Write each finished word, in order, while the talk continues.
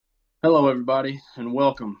Hello, everybody, and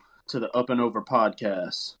welcome to the Up and Over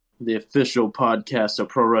Podcast, the official podcast of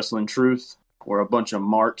Pro Wrestling Truth, where a bunch of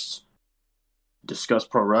marks discuss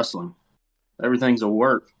pro wrestling. Everything's a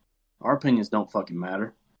work. Our opinions don't fucking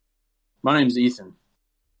matter. My name's Ethan,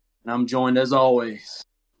 and I'm joined, as always,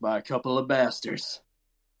 by a couple of bastards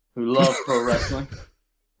who love pro wrestling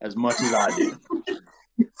as much as I do.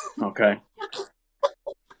 Okay?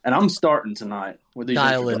 And I'm starting tonight with these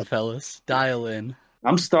Dial in, fellas. Dial in.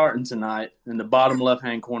 I'm starting tonight in the bottom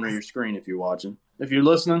left-hand corner of your screen if you're watching. If you're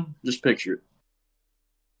listening, just picture it.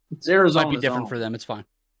 It's Arizona's Might be different own. for them. It's fine.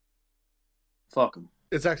 Fuck them.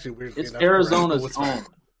 It's actually weird. It's Arizona's own.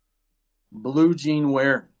 Blue jean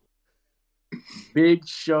wearing, big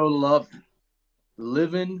show loving,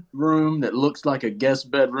 living room that looks like a guest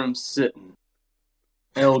bedroom sitting.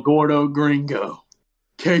 El Gordo Gringo,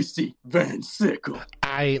 Casey Van Sickle.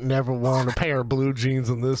 I ain't never worn a pair of blue jeans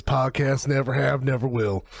on this podcast. Never have, never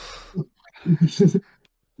will.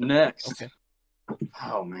 Next. Okay.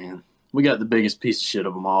 Oh, man. We got the biggest piece of shit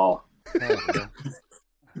of them all.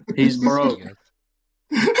 He's broke.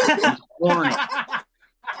 He's horny.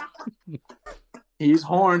 He's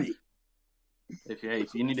horny. If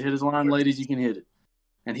you need to hit his line, ladies, you can hit it.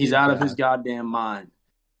 And he's out of his goddamn mind.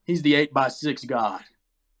 He's the 8x6 god.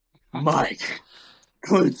 Mike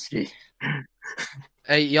Klinsky.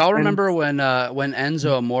 Hey, y'all remember when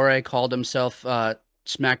Enzo Amore called himself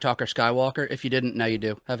Smack Talker Skywalker? If you didn't, now you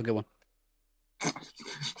do. Have a good one.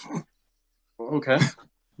 Okay.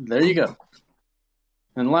 There you go.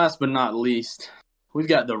 And last but not least, we've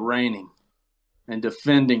got the reigning and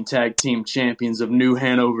defending tag team champions of New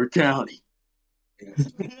Hanover County.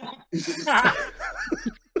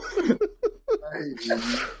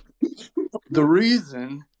 The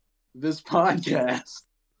reason this podcast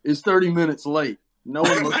is 30 minutes late. No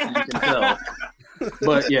one listening can tell.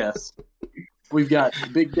 But yes, we've got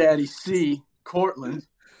Big Daddy C, Cortland.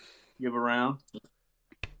 Give a round.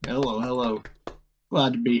 Hello.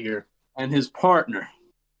 Glad to be here. And his partner,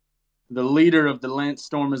 the leader of the Lance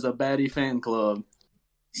Storm is a Baddie fan club,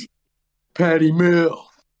 Patty Mill.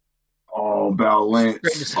 All about Lance.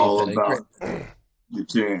 Great to see you, All Patty. about the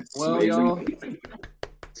chance. Well, y'all,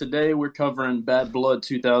 today we're covering Bad Blood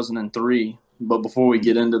 2003. But before we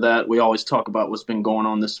get into that, we always talk about what's been going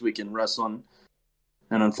on this week in wrestling.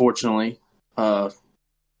 And unfortunately,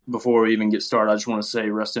 before we even get started, I just want to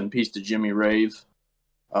say rest in peace to Jimmy Rave.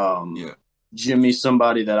 Jimmy's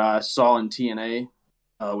somebody that I saw in TNA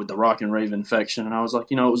with the Rock and Rave infection. And I was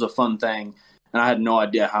like, it was a fun thing. And I had no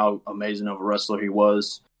idea how amazing of a wrestler he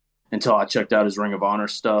was until I checked out his Ring of Honor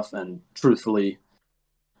stuff. And truthfully,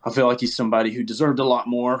 I feel like he's somebody who deserved a lot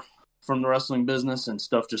more from the wrestling business, and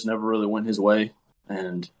stuff just never really went his way.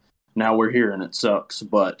 And now we're here, and it sucks.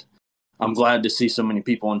 But I'm glad to see so many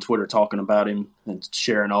people on Twitter talking about him and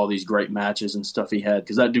sharing all these great matches and stuff he had,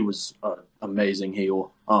 because that dude was an amazing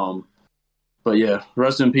heel. But yeah,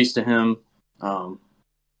 rest in peace to him. Any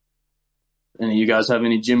of you guys have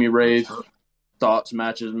any Jimmy Rave thoughts,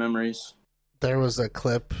 matches, memories? There was a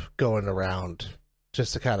clip going around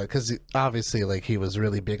just to kind of, because obviously, like, he was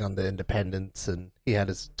really big on the independents and he had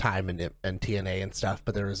his time in TNA and stuff,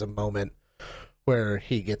 but there was a moment where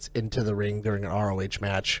he gets into the ring during an ROH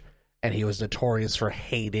match, and he was notorious for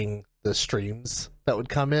hating the streams that would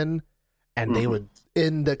come in, and they would,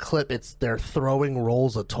 in the clip, they're throwing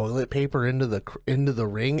rolls of toilet paper into the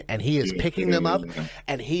ring, and he is picking them up,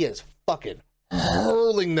 and he is fucking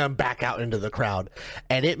hurling them back out into the crowd,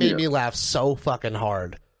 and it made me laugh so fucking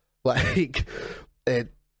hard. Like,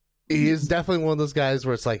 he is definitely one of those guys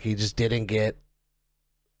where it's like he just didn't get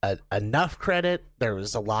enough credit. There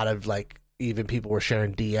was a lot of, like, even people were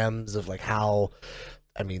sharing DMs of, like, how,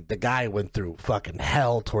 I mean, the guy went through fucking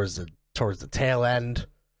hell towards the tail end,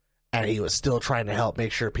 and he was still trying to help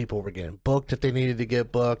make sure people were getting booked if they needed to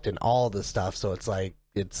get booked and all this stuff. So it's like,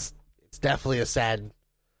 it's definitely a sad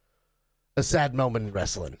moment in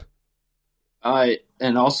wrestling.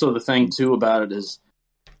 And also the thing too about it is,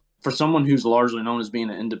 for someone who's largely known as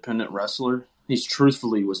being an independent wrestler, he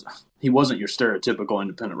wasn't your stereotypical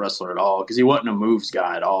independent wrestler at all, because he wasn't a moves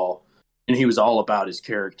guy at all. And he was all about his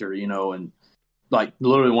character, and like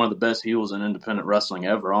literally one of the best heels in independent wrestling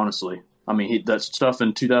ever, honestly. I mean, that stuff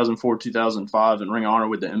in 2004, 2005 in Ring of Honor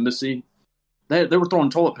with the Embassy, they were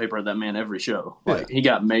throwing toilet paper at that man every show. Like, he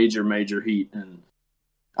got major, major heat. And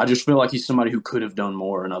I just feel like he's somebody who could have done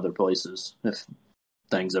more in other places if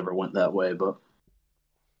things ever went that way. But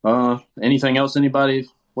anything else, anybody?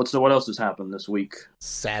 What else has happened this week?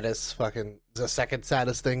 The second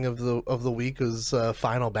saddest thing of the week was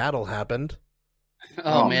Final Battle happened.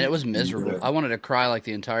 Oh man, it was miserable. I wanted to cry like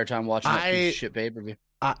the entire time watching that piece of shit pay-per-view.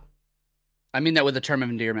 I mean that with a term of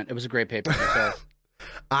endearment. It was a great pay-per-view. So.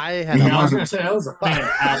 I had Yeah, a I was hard gonna say that was a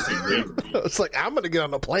fantastic game. It's like I'm gonna get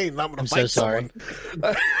on a plane and I'm gonna I'm fight so sorry.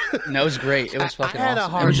 someone. No, it was great. It was fucking I had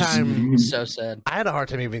awesome. a hard It was just time. so sad. I had a hard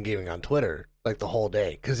time even getting on Twitter like the whole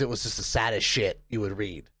day because it was just the saddest shit you would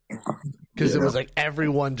read. Because it was like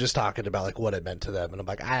everyone just talking about like what it meant to them, and I'm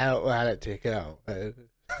like, I don't want it to go.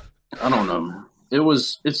 I don't know, man.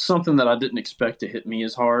 It's something that I didn't expect to hit me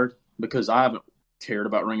as hard because I haven't cared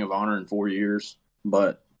about Ring of Honor in 4 years.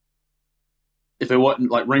 But if it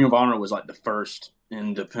wasn't like Ring of Honor was like the first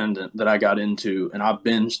independent that I got into, and I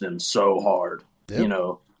binged them so hard, you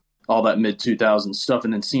know, all that mid 2000s stuff,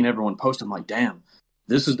 and then seeing everyone post, I'm like, damn,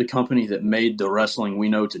 this is the company that made the wrestling we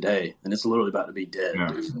know today, and it's literally about to be dead.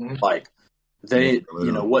 Yeah. Like they,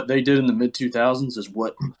 you know, what they did in the mid 2000s is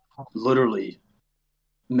what literally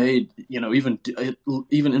made, you know, even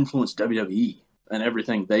influenced WWE and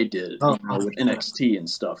everything they did, you know, with NXT and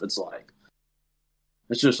stuff. It's like,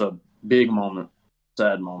 it's just a big moment,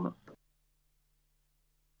 sad moment.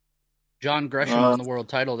 John Gresham won the world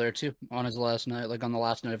title there too on his last night, like on the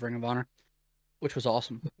last night of Ring of Honor, which was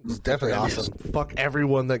awesome. It was definitely awesome. Fuck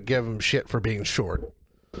everyone that gave him shit for being short.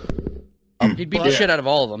 He beat the shit out of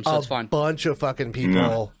all of them, so it's fine. A bunch of fucking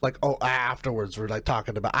people, like, afterwards were like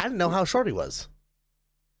talking about. I didn't know how short he was.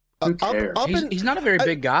 Who cares? He's not a very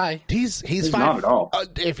big guy. He's not five. at all.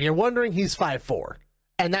 If you're wondering, he's 5'4",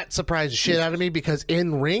 and that surprised the shit out of me because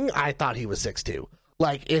in ring I thought he was 6'2".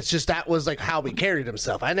 Like, it's just that was like how he carried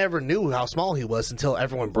himself. I never knew how small he was until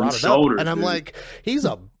everyone brought it up, and I'm like, he's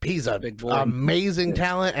a Big boy. amazing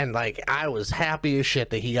talent, and like I was happy as shit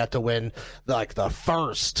that he got to win the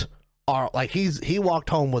first. He walked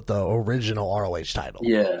home with the original ROH title.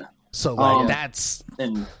 Yeah. So like that's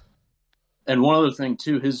and one other thing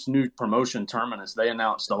too, his new promotion Terminus, they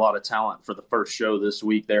announced a lot of talent for the first show this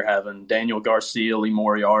week. They're having Daniel Garcia, Lee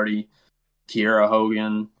Moriarty, Kiera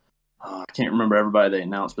Hogan. I can't remember everybody they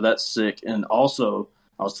announced, but that's sick. And also,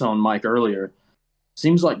 I was telling Mike earlier,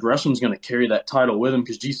 seems like Gresham's going to carry that title with him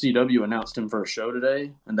because GCW announced him for a show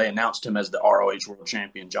today, and they announced him as the ROH World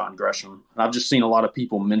Champion, John Gresham. And I've just seen a lot of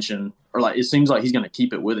people mention, or like, it seems like he's going to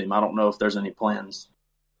keep it with him. I don't know if there's any plans.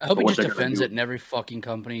 I hope he what just they're gonna defends do. it in every fucking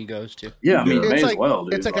company he goes to. Yeah, I mean, it's may like as well,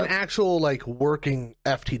 dude. it's like an actual like working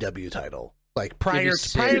FTW title. Like prior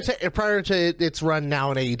sick. to its run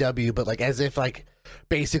now in AEW, but like as if like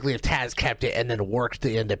basically if Taz kept it and then worked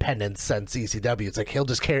the independents since ECW, it's like he'll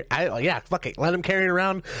just carry. Fuck it, let him carry it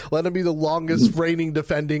around. Let him be the longest reigning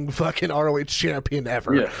defending fucking ROH champion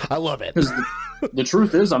ever. Yeah. I love it. Because the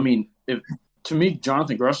truth is, I mean, to me,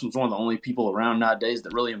 Jonathan Gresham's one of the only people around nowadays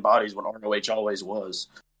that really embodies what ROH always was.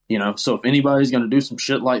 You know, so if anybody's going to do some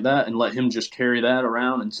shit like that and let him just carry that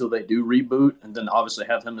around until they do reboot and then obviously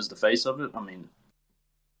have him as the face of it, I mean,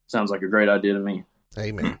 sounds like a great idea to me.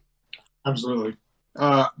 Amen. Absolutely.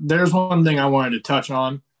 There's one thing I wanted to touch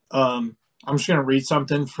on. I'm just going to read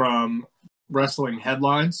something from Wrestling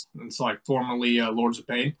Headlines. It's like formerly Lords of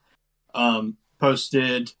Pain.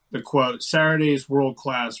 Posted the quote, Saturday's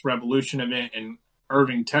world-class Revolution event in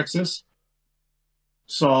Irving, Texas.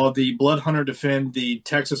 Saw the Blood Hunter defend the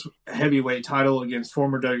Texas heavyweight title against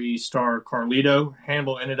former WWE star Carlito.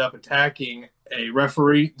 Hannibal ended up attacking a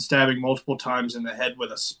referee, stabbing multiple times in the head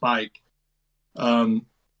with a spike. The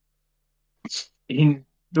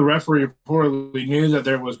referee reportedly knew that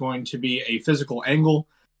there was going to be a physical angle,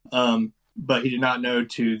 but he did not know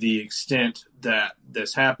to the extent that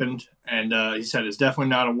this happened. And he said it's definitely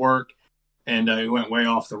not a work, and he went way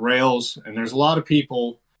off the rails. And there's a lot of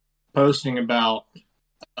people posting about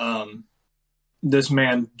this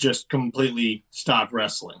man just completely stopped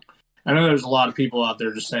wrestling. I know there's a lot of people out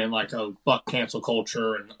there just saying like, oh, fuck cancel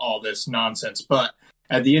culture and all this nonsense. But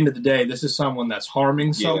at the end of the day, this is someone that's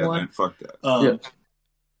harming someone. Man, fuck that.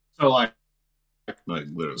 So like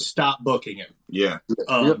Literally. Stop booking him. Yeah.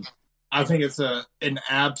 I think it's an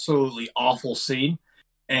absolutely awful scene.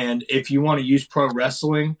 And if you want to use pro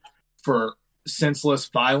wrestling for senseless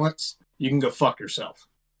violence, you can go fuck yourself.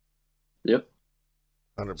 Yep.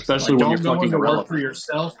 100%. Especially when you're don't go fucking into work irrelevant. for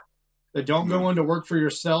yourself. Don't go into work for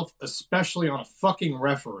yourself, especially on a fucking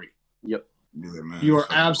referee. Yep. Yeah, man. You are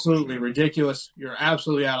absolutely ridiculous. You're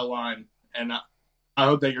absolutely out of line. And I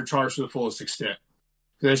hope that you're charged to the fullest extent.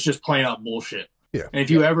 Because it's just plain out bullshit. Yeah. And if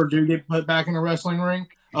you ever do get put back in a wrestling ring,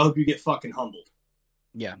 I hope you get fucking humbled.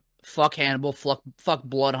 Yeah. Fuck Hannibal. Fuck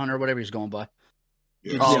Blood Hunter, whatever he's going by.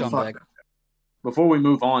 Yeah. Scumbag. Before we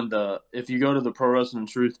move on, if you go to the Pro Wrestling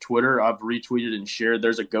Truth Twitter, I've retweeted and shared.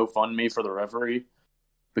 There's a GoFundMe for the referee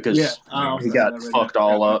because he got fucked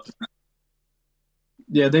all up.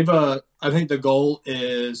 Yeah, they've. I think the goal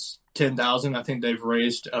is 10,000. I think they've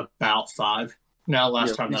raised about 5. now.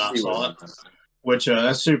 Last time that I saw it, which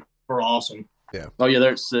that's super awesome. Yeah. Oh yeah,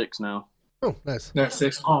 they're at 6 now. Oh, nice. That's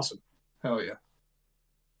 6, awesome. Hell yeah.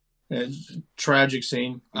 Tragic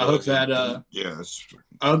scene. I hope that I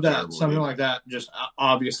hope that something like that just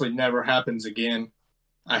obviously never happens again.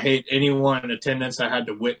 I hate anyone in attendance that had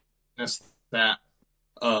to witness that.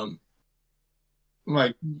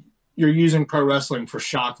 Like, you're using pro wrestling for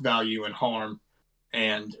shock value and harm,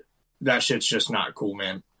 and that shit's just not cool,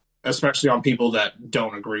 man. Especially on people that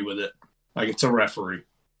don't agree with it. Like, it's a referee.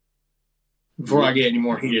 Before I get any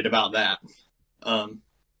more heated about that,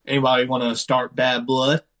 anybody want to start Bad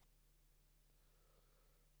Blood?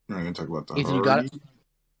 We're not going to talk about that. Ethan, you got it?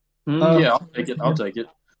 Yeah, I'll take it.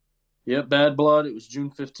 Yeah, Bad Blood. It was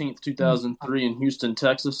June 15th, 2003 in Houston,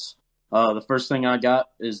 Texas. The first thing I got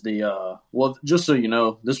is well, just so you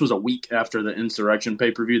know, this was a week after the Insurrection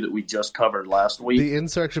pay-per-view that we just covered last week. The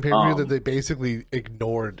Insurrection pay-per-view that they basically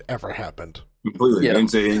ignored ever happened. Completely. Yeah.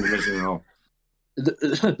 Didn't say anything at all.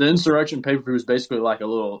 The Insurrection pay-per-view is basically like a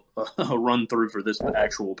little run-through for this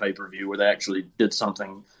actual pay-per-view where they actually did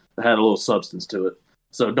something that had a little substance to it.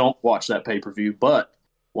 So don't watch that pay-per-view, but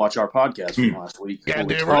watch our podcast from last week where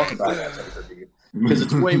we talk about that pay-per-view. Because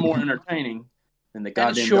it's way more entertaining than the goddamn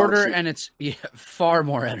And it's shorter, dog shit. and it's far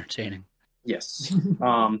more entertaining. Yes.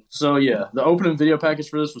 So yeah, the opening video package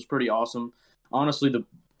for this was pretty awesome. Honestly, the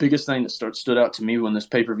biggest thing that stood out to me when this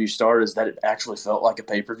pay-per-view started is that it actually felt like a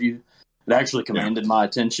pay-per-view. It actually commanded my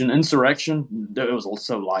attention. Insurrection, it was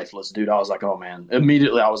so lifeless, dude. I was like, oh man.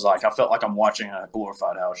 Immediately I was like, I felt like I'm watching a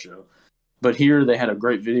glorified house show. But here they had a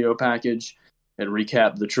great video package. It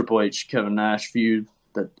recapped the Triple H Kevin Nash feud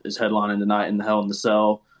that is headlining tonight in the Hell in the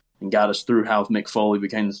Cell and got us through how Mick Foley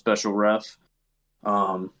became the special ref.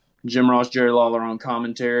 Jim Ross, Jerry Lawler on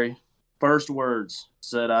commentary. First words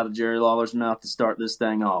said out of Jerry Lawler's mouth to start this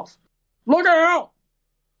thing off. Look out!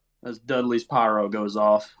 As Dudley's pyro goes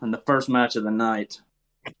off. And the first match of the night.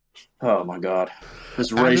 Oh my God.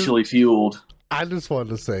 It's racially fueled. I just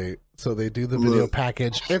wanted to say, so they do the video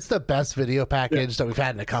package. It's the best video package that we've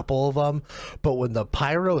had in a couple of them. But when the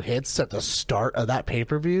pyro hits at the start of that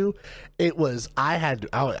pay-per-view, it was, I had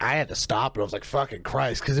to stop, and I was like, fucking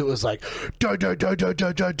Christ, because it was like, da da da da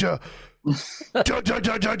da da da.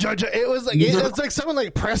 It was like it's like someone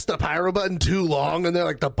like pressed the pyro button too long, and then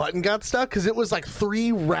like the button got stuck because it was like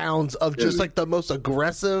 3 rounds of just like the most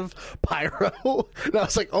aggressive pyro. And I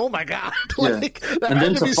was like, oh my God, like that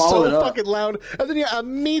had to be so fucking loud. And then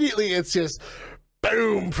immediately it's just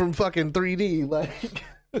boom from fucking 3D. Like,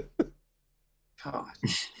 God.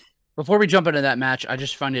 Before we jump into that match, I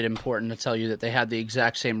just find it important to tell you that they had the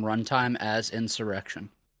exact same runtime as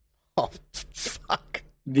Insurrection. oh fuck.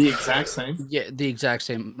 The exact same? Yeah, the exact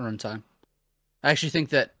same runtime. I actually think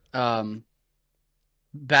that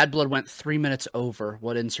Bad Blood went 3 minutes over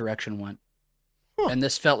what Insurrection went. Huh. And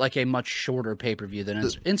this felt like a much shorter pay-per-view than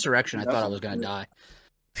Insurrection. I thought I was going to die.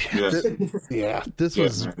 This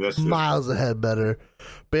was miles ahead better.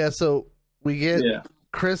 But yeah, so we get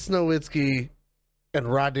Chris Nowitzki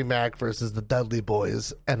and Rodney Mack versus the Dudley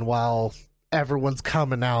Boys. And while everyone's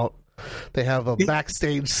coming out, they have a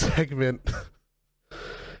backstage segment.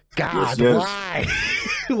 God, why?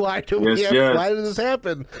 Why do we have? Why did this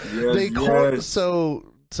happen? So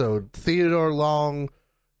Theodore Long,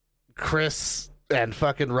 Chris, and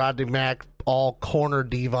fucking Rodney Mack all corner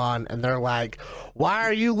Devon, and they're like, "Why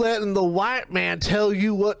are you letting the white man tell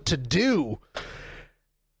you what to do?"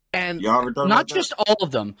 And not just all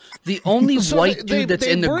of them. The only white dude that's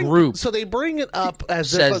in the group. So they bring it up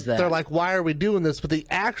as if they're like, why are we doing this? But the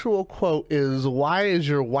actual quote is, why is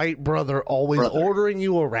your white brother always ordering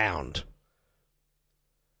you around?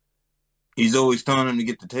 He's always telling him to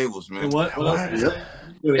get the tables, man. What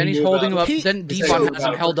Then he's holding him up. Then Devon has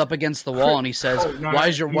him held up agaast the wall, and he says, why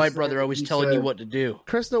is your white brother always telling you what to do?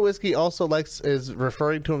 Chris Nowitzki also is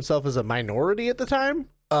referring to himself as a minority at the time.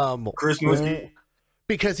 Chris Nowitzki?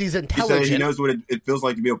 Because he's intelligent. He knows what it feels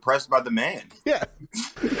like to be oppressed by the man. Yeah.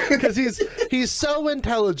 Because he's so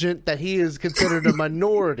intelligent that he is considered a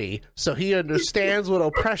minority, so he understands what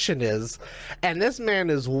oppression is. And this man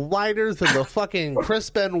is whiter than the fucking Chris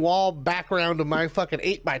Benoit background of my fucking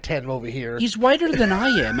 8x10 over here. He's whiter than I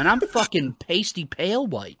am, and I'm fucking pasty pale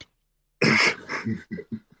white.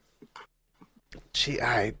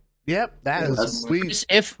 Yep, that is sweet.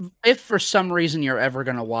 If for some reason you're ever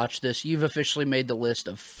going to watch this, you've officially made the list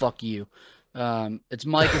of fuck you. It's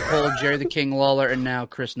Michael Cole, Jerry the King Lawler, and now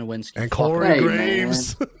Chris Nowinski. And Corey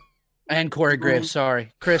Graves. And Corey Graves,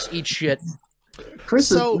 sorry. Chris, eat shit.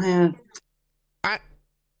 Chris is, man. I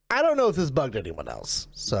don't know if this bugged anyone else.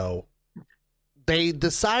 So they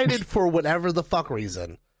decided for whatever the fuck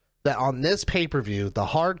reason that on this pay-per-view, the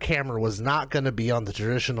hard camera was not going to be on the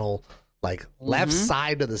traditional like left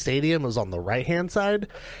side of the stadium. It was on the right-hand side,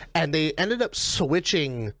 and they ended up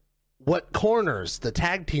switching what corners the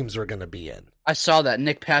tag teams were going to be in. I saw that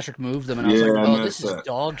Nick Patrick moved them, and I was like, "Oh, this is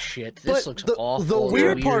dog shit. This looks awful." The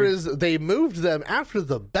weird part is they moved them after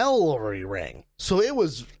the bell already rang, so it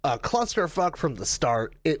was a clusterfuck from the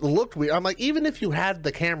start. It looked weird. I'm like, even if you had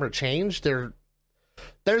the camera changed,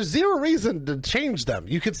 there's zero reason to change them.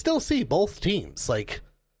 You could still see both teams. Like,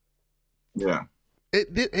 Yeah.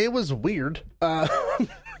 It was weird.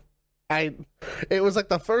 It was like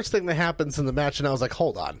the first thing that happens in the match, and I was like,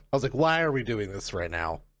 hold on. I was like, why are we doing this right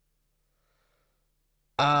now?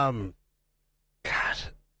 God.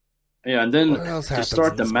 Yeah, and then What else to happens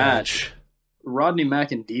start in the this match, Rodney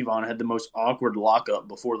Mack and Devon had the most awkward lockup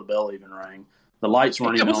before the bell even rang. The lights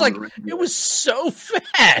weren't even on. It was so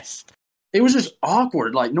fast. It was just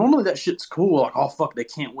awkward. Like, normally that shit's cool. Like, oh, fuck, they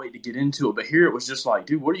can't wait to get into it. But here it was just like,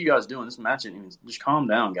 dude, what are you guys doing? This match ain't even... Just calm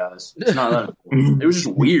down, guys. It's not that... It was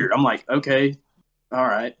just weird. I'm like, okay, all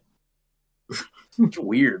right. It's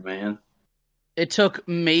weird, man. It took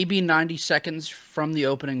maybe 90 seconds from the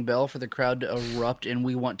opening bell for the crowd to erupt and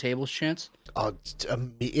 "We want tables" chants. Oh,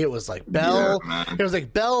 it was like Bell. Yeah, it was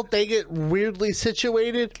like Bell. They get weirdly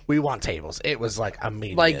situated. We want tables. It was like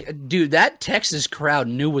immediate. Like, dude, that Texas crowd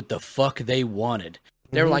knew what the fuck they wanted.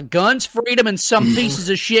 They were like, guns, freedom, and some pieces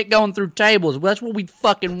of shit going through tables. Well, that's what we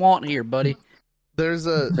fucking want here, buddy. There's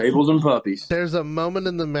a tables and puppies. There's a moment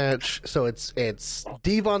in the match. So it's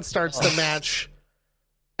Devon starts the match.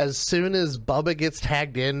 As soon as Bubba gets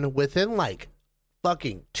tagged in, within like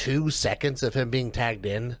fucking 2 seconds of him being tagged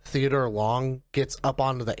in, Theodore Long gets up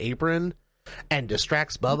onto the apron and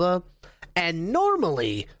distracts Bubba. And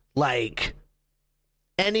normally, like,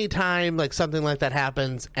 anytime like something like that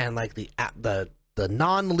happens and like the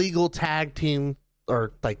non-legal tag team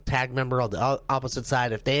or like tag member on the opposite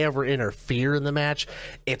side, if they ever interfere in the match,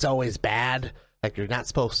 it's always bad. Like, you're not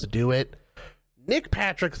supposed to do it. Nick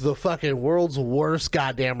Patrick, the fucking world's worst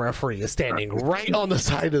goddamn referee, is standing right on the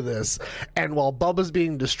side of this. And while Bubba's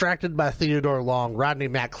being distracted by Theodore Long, Rodney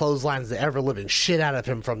Mack clotheslines the ever-living shit out of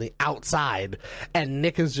him from the outside. And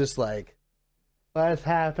Nick is just like, what's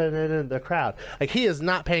happening in the crowd? Like, he is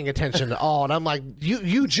not paying attention at all. And I'm like,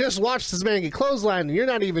 you just watched this man get clotheslined, and you're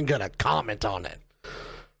not even going to comment on it.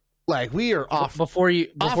 Like, we are off, before you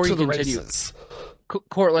continue. races.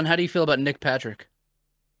 Cortland, how do you feel about Nick Patrick?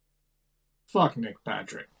 Fuck Nick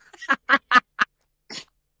Patrick.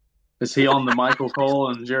 Is he on the Michael Cole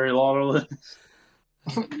and Jerry Lawler list?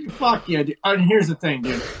 Fuck yeah, dude. And here's the thing,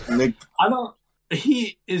 dude.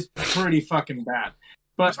 He is pretty fucking bad.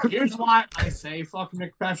 But here's why I say fuck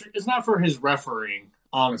Nick Patrick. It's not for his refereeing,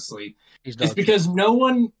 honestly. It's because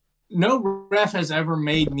no ref has ever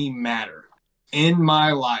made me madder in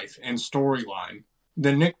my life and storyline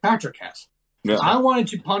than Nick Patrick has. Yeah. I wanted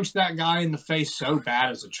to punch that guy in the face so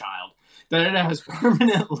bad as a child that it has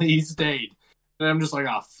permanently stayed. And I'm just like,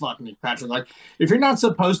 oh, fuck Nick Patrick. Like, if you're not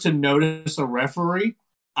supposed to notice a referee,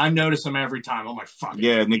 I notice him every time. I'm like, fuck.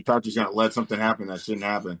 Yeah, Nick Patrick's going to let something happen that shouldn't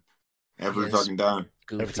happen every fucking time.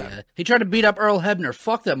 Every time. Yeah. He tried to beat up Earl Hebner.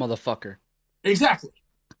 Fuck that motherfucker. Exactly.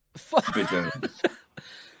 Fuck.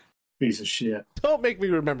 Piece of shit. Don't make me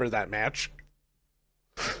remember that match.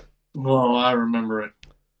 Well, I remember it.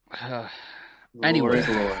 Anyway,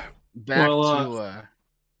 back to...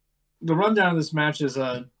 The rundown of this match is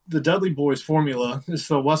the Dudley Boys formula. It's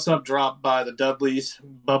the what's up drop by the Dudleys.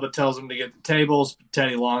 Bubba tells him to get the tables.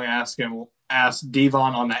 Teddy Long asks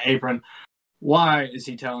Devon on the apron, why is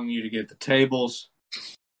he telling you to get the tables?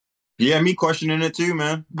 Yeah, me questioning it too,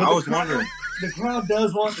 man. But I was wondering. The crowd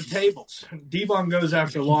does want the tables. Devon goes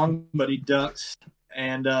after Long, but he ducks.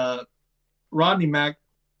 And Rodney Mack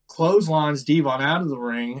clotheslines Devon out of the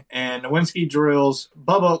ring, and Nowinski drills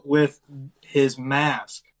Bubba with his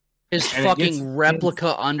mask. His fucking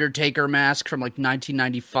replica Undertaker mask from like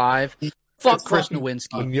 1995. Fuck Chris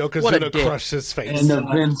Nowinski. And Yokozuna crushed his face. And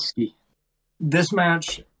Nowinski. This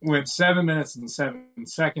match went 7 minutes and 7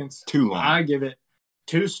 seconds. Too long. I give it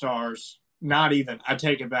 2 stars. Not even. I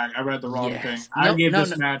take it back. I read the wrong thing. I gave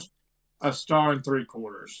this match a star and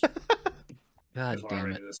 3/4. God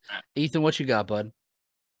damn it. Ethan, what you got, bud?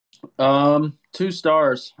 2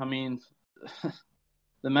 stars. I mean,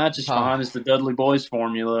 the match is fine. It's the Dudley Boys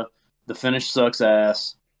formula. The finish sucks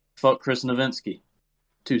ass. Fuck Chris Nowinski.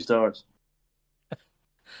 2 stars.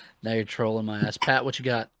 Now you're trolling my ass. Pat, what you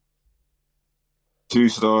got? 2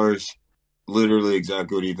 stars. Literally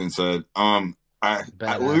exactly what Ethan said.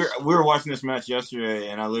 We were watching this match yesterday,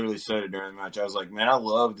 and I literally said it during the match. I was like, man, I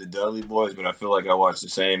love the Dudley Boys, but I feel like I watched the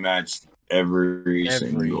same match every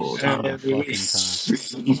single time. Every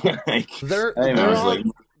fucking time. Like,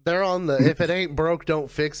 they're on the if it ain't broke, don't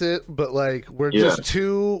fix it. But like we're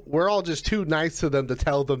all just too nice to them to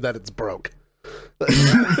tell them that it's broke.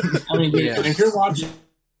 I mean, if you're watching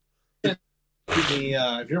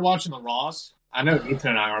if you're watching the Raws, I know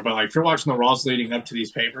Ethan and I are, but like if you're watching the Raws leading up to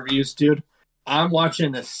these pay-per-views, dude, I'm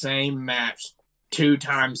watching the same match 2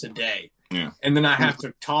 times a day. Yeah. And then I have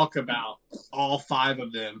to talk about all 5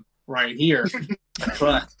 of them right here.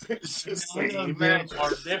 But none of them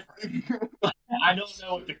are different. I don't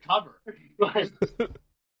know what to cover.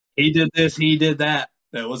 He did this, he did that.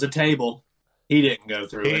 There was a table. He didn't go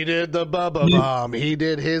through it. He did the Bubba Bomb. He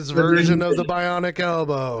did his version of the Bionic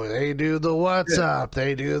Elbow. They do the what's up.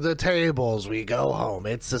 They do the tables. We go home.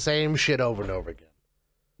 It's the same shit over and over again.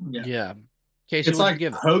 Yeah. Casey, It's like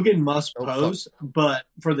Hogan must pose, but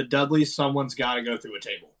for the Dudleys, someone's got to go through a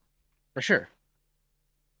table. For sure.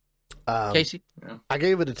 Casey? I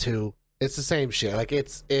gave it a 2. It's the same shit. Like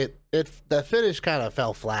the finish kind of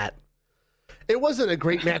fell flat. It wasn't a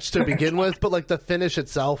great match to begin with, but like the finish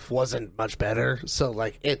itself wasn't much better. So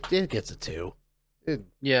like it gets a 2.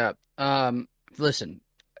 Yeah. Listen,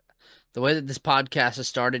 the way that this podcast has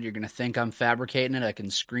started, you're going to think I'm fabricating it. I can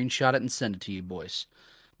screenshot it and send it to you, boys.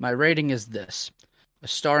 My rating is this: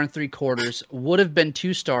 1 3/4. Would have been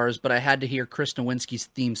 2 stars, but I had to hear Chris Nowinski's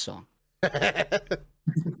theme song. It's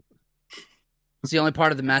the only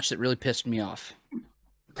part of the match that really pissed me off.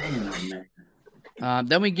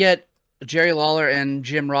 Then we get Jerry Lawler and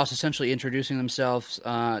Jim Ross essentially introducing themselves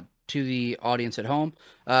to the audience at home.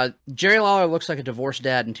 Jerry Lawler looks like a divorced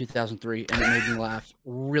dad in 2003, and it made me laugh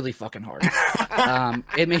really fucking hard.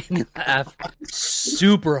 It made me laugh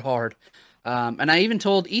super hard. And I even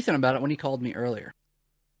told Ethan about it when he called me earlier.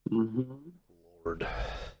 Lord.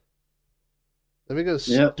 Then we go.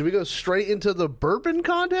 Yep. Do we go straight into the bourbon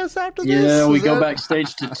contest after this? Yeah, we go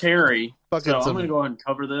backstage to Terry. So I'm going to go ahead and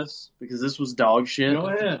cover this because this was dog shit. Go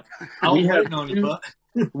ahead. I'll wait on you, but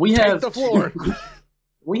we have the floor.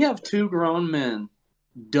 We have 2 grown men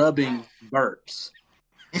dubbing burps.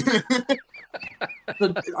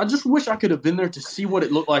 I just wish I could have been there to see what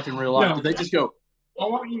it looked like in real life. No. Did they just go? I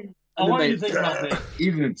want you to think about this.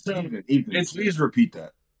 Even, please repeat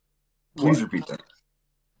that. Please repeat that.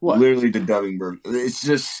 What? Literally the dubbing burp. It's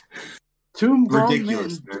just 2 grown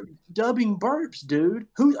ridiculous, men man. dubbing burps, dude.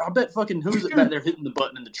 Who's it back there hitting the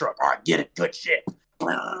button in the truck? All right, get it. Good shit.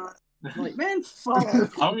 Like, man, fuck. I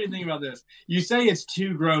want you to think about this. You say it's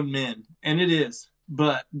 2 grown men, and it is,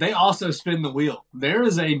 but they also spin the wheel. There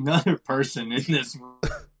is another person in this room.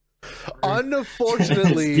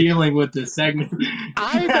 Unfortunately, dealing with this segment.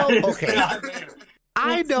 I don't. Okay.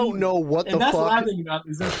 I don't know what the fuck. That's what I think about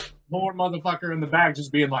is this poor motherfucker in the back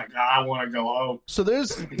just being like, I want to go home. So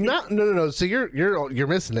there's no. So you're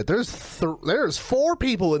missing it. There's 4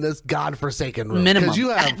 people in this godforsaken room. Minimum. You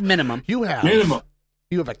have minimum. You have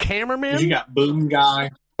You have a cameraman. You got Boom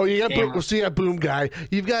Guy. Oh, you got Boom Guy.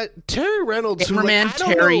 You've got Terry Reynolds. Cameraman,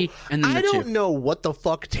 Terry, and then I don't know what the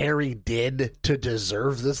fuck Terry did to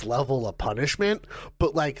deserve this level of punishment,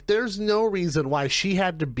 but like, there's no reason why she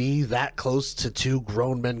had to be that close to 2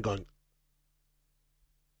 grown men going.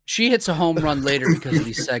 She hits a home run later because of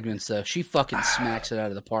these segments, though. She fucking smacks it out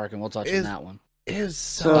of the park, and we'll touch on that one. It is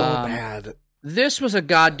so bad. This was a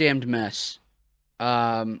goddamned mess.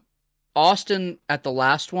 Austin, at the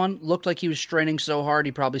last one, looked like he was straining so hard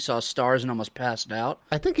he probably saw stars and almost passed out.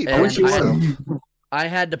 I think he I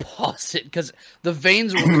had to pause it because the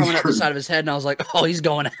veins were coming out the side of his head, and I was like, oh, he's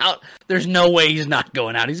going out. There's no way he's not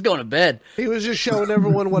going out. He's going to bed. He was just showing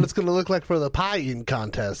everyone what it's going to look like for the pie eating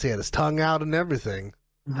contest. He had his tongue out and everything.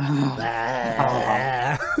 And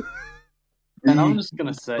I'm just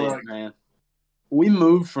going to say it, man. We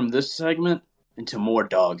moved from this segment into more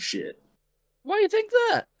dog shit. Why do you think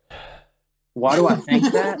that? Why do I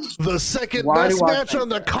think that? The second best match on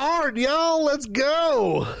the card, y'all. Let's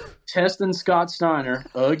go. Testing Scott Steiner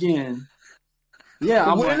again.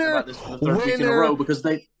 Yeah, I'm right about this for the 3rd week in a row because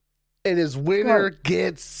they. And his winner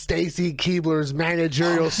gets Stacy Keibler's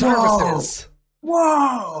managerial services.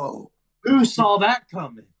 Whoa! Who saw that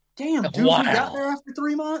coming? Damn, dude, we got there after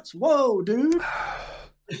 3 months? Whoa, dude.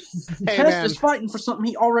 Hey, Test is fighting for something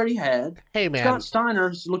he already had. Hey, man. Scott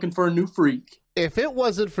Steiner's looking for a new freak. If it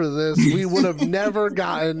wasn't for this, we would have never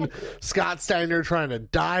gotten Scott Steiner trying to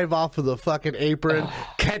dive off of the fucking apron,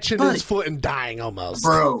 catching his foot and dying almost.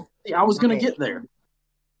 Bro. I was going to get there.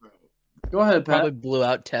 Go ahead, Pat. Probably blew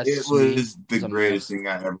out Test. It was the greatest thing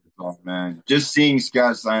I ever saw, man. Just seeing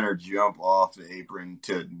Scott Steiner jump off the apron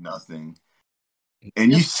to nothing.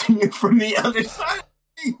 And you see it from the other side.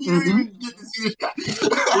 You don't even get to see the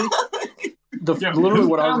shot. literally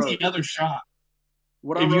what I wrote. The other shot.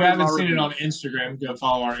 What if you haven't seen it on Instagram, go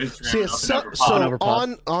follow our Instagram.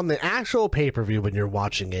 So on the actual pay-per-view, when you're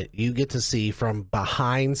watching it, you get to see from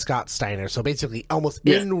behind Scott Steiner. So basically, almost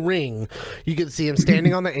in ring, you get to see him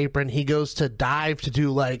standing on the apron. He goes to dive to do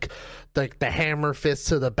like the hammer fist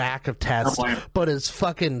to the back of Test, but his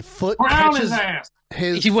fucking foot catches his ass.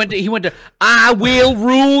 He went to I will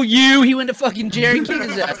rule you. He went to fucking Jerry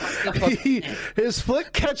King's ass. His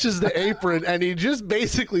foot catches the apron and he just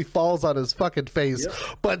basically falls on his fucking face. Yep.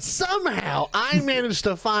 But somehow I managed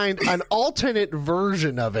to find an alternate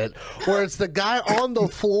version of it where it's the guy on the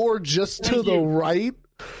floor just to the right.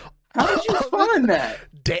 How did you find that?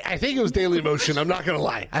 I think it was Daily Motion. I'm not going to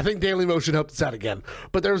lie. I think Daily Motion helped us out again.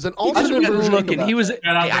 But there was an alternate version.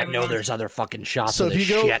 I know there's other fucking shots of this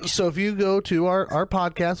shit. So if you go to our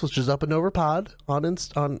podcast, which is Up and Over Pod on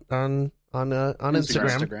Instagram,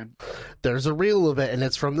 there's a reel of it, and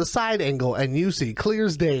it's from the side angle, and you see clear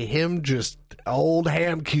as day him just old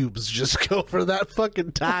ham cubes just go for that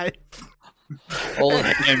fucking dive. Old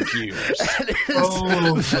ham cubes.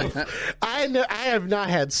 I have not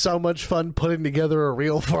had so much fun putting together a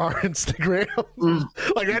reel for our Instagram.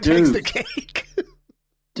 Like that takes the cake.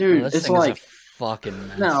 Dude, it's like a fucking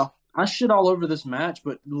mess. Now, I shit all over this match,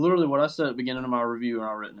 but literally what I said at the beginning of my review and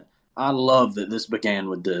I've written it. I love that this began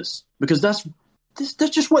with this. Because that's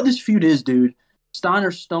just what this feud is, dude.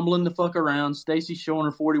 Steiner stumbling the fuck around. Stacy showing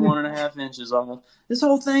her 41.5 inches off. This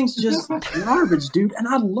whole thing's just garbage, dude, and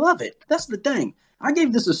I love it. That's the thing. I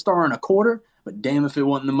gave this a 1.25 stars, but damn if it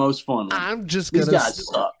wasn't the most fun one. These guys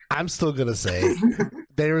suck. I'm still gonna say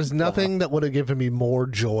there is nothing that would have given me more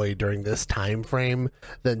joy during this time frame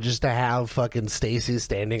than just to have fucking Stacy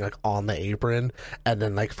standing like on the apron, and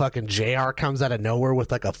then like fucking JR comes out of nowhere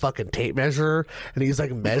with like a fucking tape measure, and he's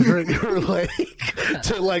like measuring her leg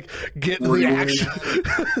to like get the action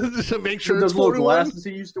to make sure it's 41. Glasses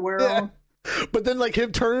he used to wear on. But then like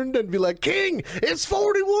him turned and be like, "King, it's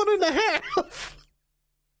 41.5."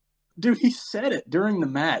 Dude, he said it during the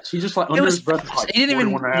match. He just like under his breath. Like, he didn't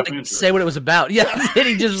even like, say what it was about. Yeah,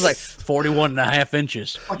 he just was like 41.5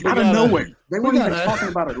 inches. Like, out of nowhere. They weren't even talking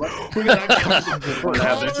about it. We got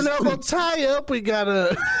a tie up. We got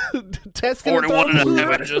a Test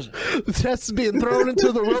 41.5 inches. The Test is being thrown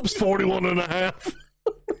into the ropes. 41.5.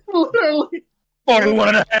 Literally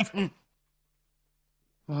 41.5.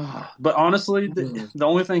 But honestly, the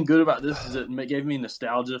only thing good about this is it gave me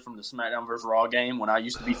nostalgia from the SmackDown vs. Raw game when I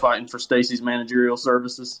used to be fighting for Stacy's managerial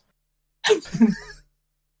services.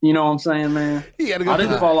 You know what I'm saying, man? I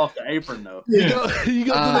didn't fall off the apron though. You go to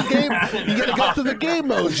the game. You gotta go to the game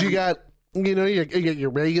modes. You got. You get your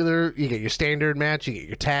regular, you get your standard match, you get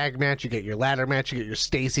your tag match, you get your ladder match, you get your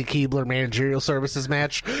Stacy Keibler managerial services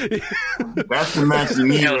match. That's the match you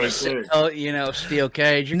need right there. Steel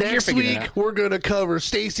cage. Next week, we're going to cover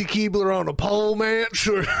Stacy Keibler on a pole match.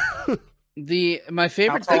 My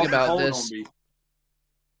favorite thing about this,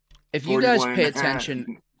 if you guys pay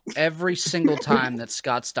attention, every single time that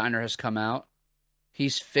Scott Steiner has come out,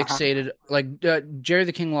 he's fixated, Jerry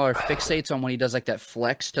the King Lawler fixates on when he does like that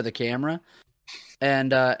flex to the camera.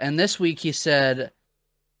 And this week he said,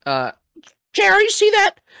 Jerry, you see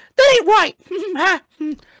that? That ain't right.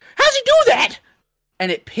 How's he do that?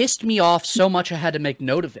 And it pissed me off so much I had to make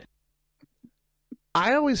note of it.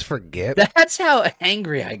 I always forget. That's how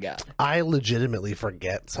angry I got. I legitimately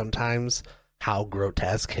forget sometimes how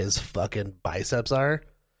grotesque his fucking biceps are.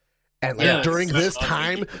 And during this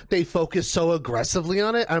time, they focus so aggressively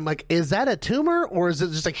on it. I'm like, is that a tumor, or is it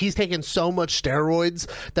just like he's taking so much steroids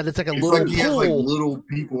that it's like a little he has like little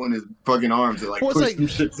people in his fucking arms that like push some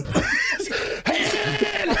shit.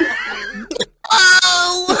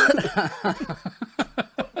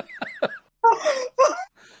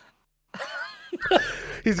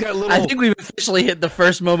 He's got little. I think we've officially hit the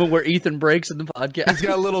first moment where Ethan breaks in the podcast. He's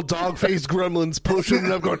got little dog-faced gremlins pushing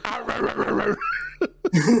it up, going.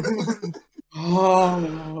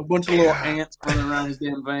 A bunch of little ants running around his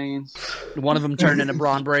damn veins. One of them turned into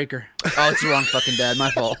Braun Breaker. Oh, it's the wrong fucking dad.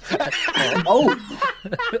 My fault.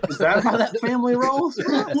 Is that how that family rolls?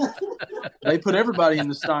 They put everybody in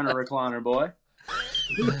the Steiner recliner, boy.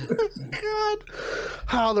 God.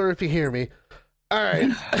 Holler if you hear me. All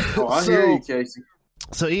right. I hear you, Casey.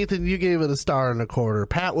 So, Ethan, you gave it a 1.25 stars.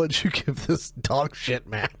 Pat, what'd you give this dog shit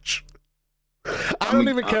match? I don't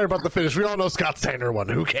even care about the finish. We all know Scott Steiner won.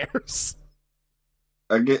 Who cares?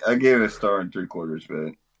 I gave it a 1.75 stars,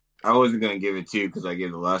 but I wasn't gonna give it 2 because I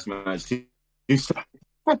gave the last match 2 stars.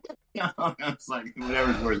 It's like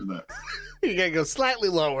whatever's worse than that. You gotta go slightly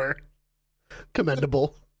lower.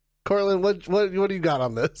 Commendable. Cortland, what do you got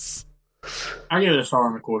on this? I give it a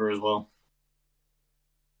 1.25 stars as well.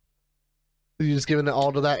 You just giving it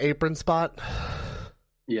all to that apron spot?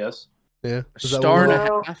 Yes. Yeah. A Is that star what- and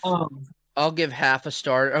a Well, half. I'll give half a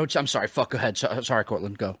star. Oh, I'm sorry. Fuck. Go ahead. Sorry,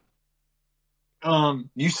 Cortland. Go.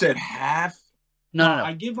 You said half? No.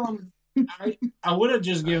 I give them. I would have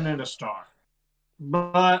just given it a star,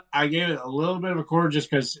 but I gave it a little bit of a quarter just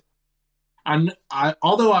because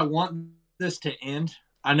although I want this to end,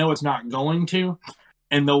 I know it's not going to,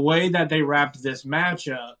 and the way that they wrapped this match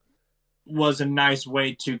up was a nice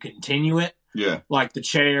way to continue it. Yeah. Like the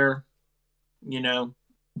chair,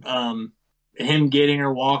 him getting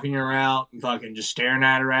her, walking her out, and fucking just staring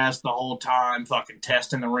at her ass the whole time, fucking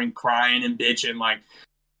testing the ring, crying and bitching. Like,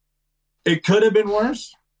 it could have been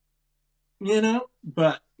worse,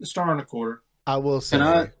 but a star and a quarter. I will say,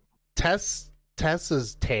 And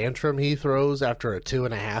Tess's tantrum he throws after a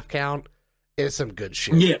 2.5 count is some good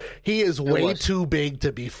shit. Yeah. He is way was. too big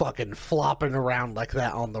to be fucking flopping around like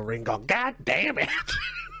that on the ring going, God damn it.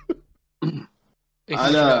 I'm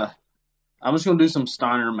just gonna do some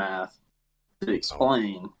Steiner math to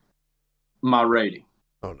explain my rating.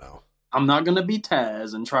 Oh, no. I'm not gonna be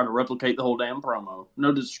Taz and try to replicate the whole damn promo.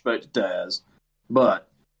 No disrespect to Taz, but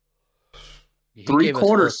He three gave us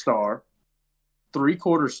quarter work.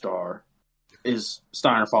 star is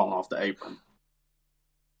Steiner falling off the apron.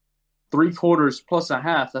 3/4 plus a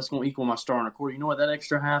half, that's going to equal my star and a quarter. You know what that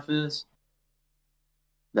extra half is?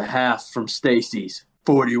 The half from Stacy's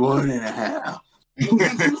 41.5.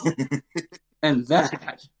 And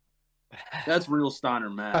that's real Steiner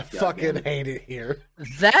math. I fucking hate it here.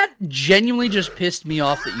 That genuinely just pissed me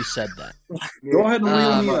off that you said that. Go ahead and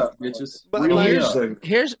reel me Um, up, bitches. but Reel me here's-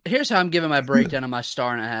 up. Here's how I'm giving my breakdown of my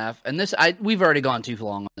star and a half. And this we've already gone too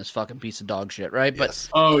long on this fucking piece of dog shit, right? But Yes.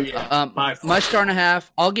 Oh, yeah. my star and a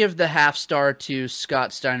half, I'll give the half star to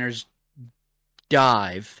Scott Steiner's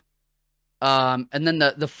dive. And then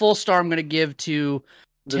the full star I'm going to give to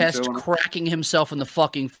Test cracking himself in the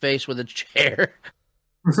fucking face with a chair.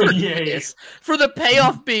 yeah. For the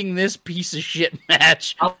payoff being this piece of shit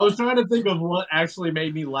match. I was trying to think of what actually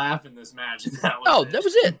made me laugh in this match. And that was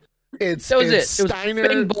it. It's That was it. it's It was Steiner.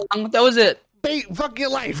 bing bong. That was it. Fuck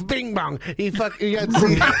your life, bing bong. You got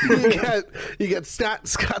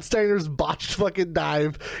Scott Steiner's botched fucking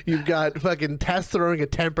dive. You've got fucking Tess throwing a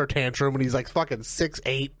temper tantrum when he's like fucking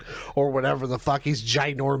 6'8" or whatever the fuck. He's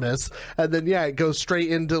ginormous, and then it goes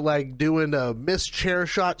straight into like doing a missed chair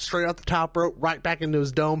shot straight out the top rope, right back into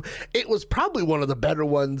his dome. It was probably one of the better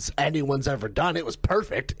ones anyone's ever done. It was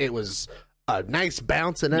perfect. It was a nice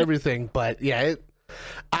bounce and everything, but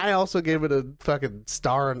I also gave it a fucking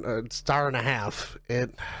star and a half.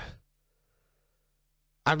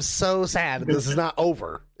 I'm so sad this is not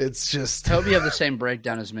over. It's just. I hope you have the same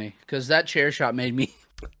breakdown as me, because that chair shot made me.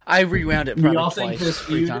 I rewound it Do probably y'all think twice, this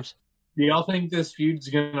 3 feud- times. Do y'all think this feud's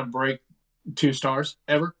going to break 2 stars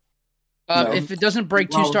ever? No. If it doesn't break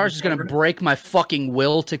 2 Well, stars, it's going to break my fucking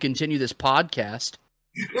will to continue this podcast.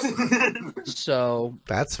 So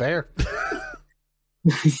That's fair.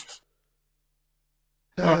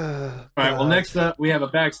 All right, well, next up, we have a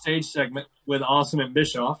backstage segment with Austin and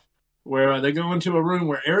Bischoff, where they go into a room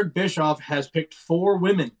where Eric Bischoff has picked 4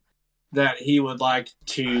 women that he would like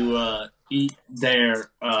to eat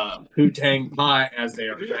their poo-tang pie, as they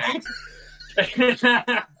are saying.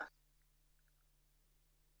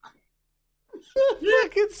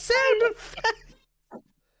 Fucking sound effect.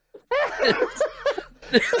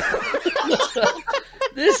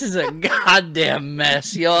 this is a goddamn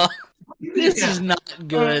mess, y'all. This is not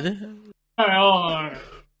good. All right.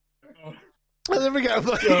 And then we got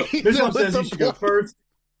So, fucking Bischoff says he should go first.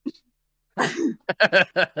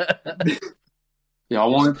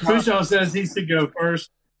 Y'all want to Bischoff says he should go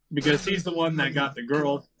first because he's the one that got the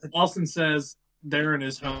girl. Austin says they're in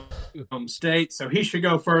his home state, so he should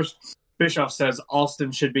go first. Bischoff says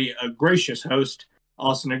Austin should be a gracious host.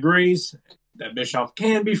 Austin agrees that Bischoff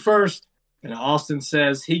can be first, and Austin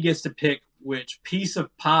says he gets to pick which piece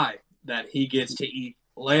of pie that he gets to eat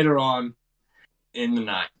later on in the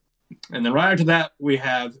night. And then right after that, we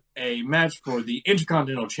have a match for the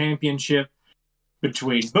Intercontinental Championship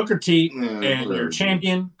between Booker T and your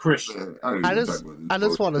champion, Christian. I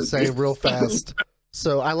just want to say real fast.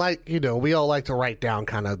 So I like, we all like to write down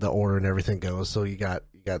kind of the order and everything goes. So you got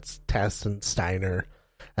Tess and Steiner,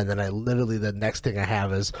 and then the next thing I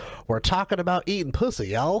have is we're talking about eating pussy,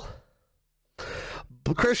 y'all.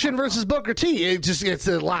 Christian versus Booker T. It's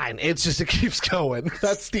a line. It keeps going.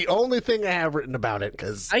 That's the only thing I have written about it.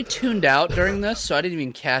 Because I tuned out during this, so I didn't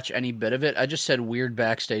even catch any bit of it. I just said weird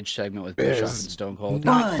backstage segment with Bischoff and Stone Cold.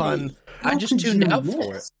 not fun. I just tuned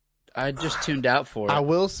out for it. I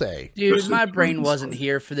will say, Dude, my brain wasn't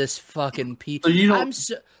here for this fucking piece. So you don't-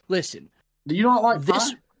 Listen. Do you not like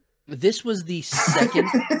This pie? This was the second,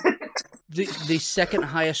 the second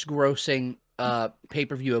highest grossing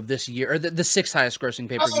pay-per-view of this year, or the sixth highest grossing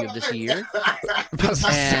pay-per-view of this year. That's the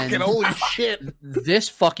And second. Holy shit! this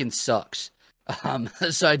fucking sucks.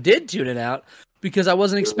 So I did tune it out because I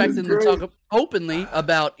wasn't expecting to talk openly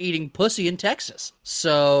about eating pussy in Texas.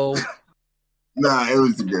 So Nah, it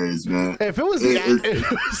was the greatest, man. If it was,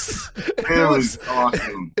 It was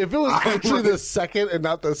awesome. If it was actually the second and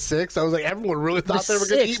not the sixth, I was like, everyone really thought they were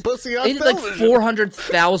going to eat pussy on they did television. like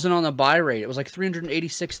 400,000 on the buy rate. It was like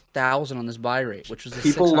 386,000 on this buy rate, which was the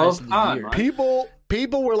People sixth highest love of the pie, year. right?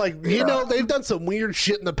 People were like, you know, they've done some weird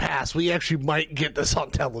shit in the past. We actually might get this on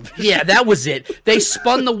television. Yeah, that was it. They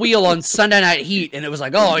spun the wheel on Sunday Night Heat, and it was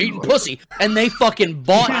like, oh, eating pussy. And they fucking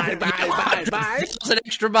bought Buy. an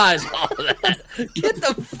extra buys off of that. Get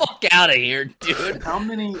the fuck out of here, dude. How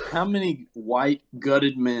many white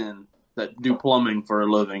gutted men that do plumbing for a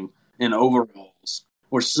living in overalls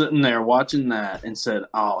were sitting there watching that and said,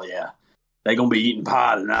 "Oh yeah, they gonna be eating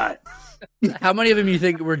pie tonight." How many of them you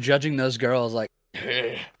think were judging those girls like,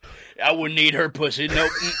 I wouldn't eat her pussy.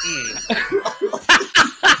 Nope.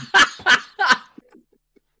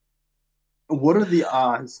 What are the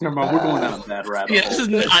odds? Never mind, we're going down a bad rabbit Yeah, this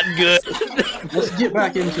hole. is not good. Let's get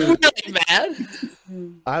back into Really bad.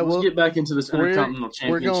 let's get back into this Intercontinental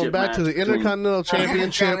We're Championship. going back to the match between- Intercontinental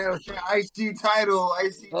Championship. IC title.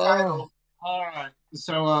 All right.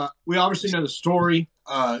 So we obviously know the story.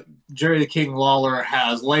 Jerry the King Lawler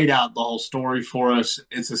has laid out the whole story for us.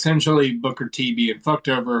 It's essentially Booker T being fucked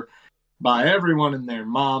over by everyone and their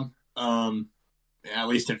mom. At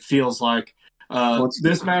least it feels like.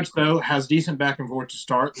 This match, though, has decent back and forth to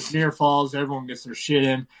start. The near falls. Everyone gets their shit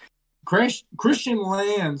in. Christian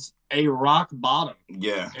lands a rock bottom.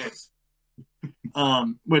 Yeah.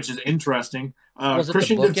 Which is interesting. Was it the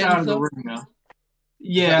Christian gets bookend, out of the though? ring now.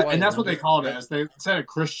 Yeah, why and that's you what they know? called it as. They said a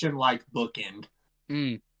Christian-like bookend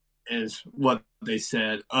is what they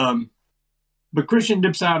said. But Christian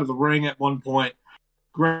dips out of the ring at one point,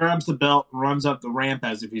 grabs the belt, and runs up the ramp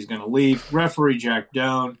as if he's going to leave. Referee Jack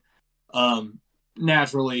Doan,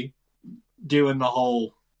 naturally doing the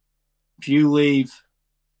whole, if you leave,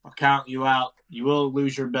 I'll count you out. You will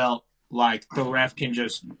lose your belt. Like, the ref can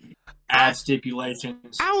just add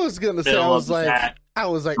stipulations. I was gonna say, fill I up was like, that.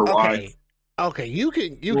 For why? okay, you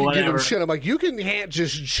can give him Whatever. shit. I'm like, you can't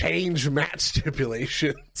just change match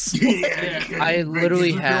stipulations. I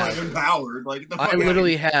literally have- empowered. Like, the I fuck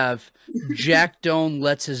literally have Jack Doan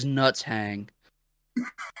lets his nuts hang.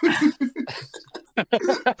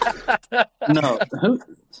 No,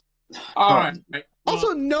 All right. Also,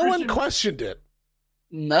 Well, no one Christian- questioned it.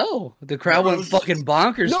 No, the crowd went fucking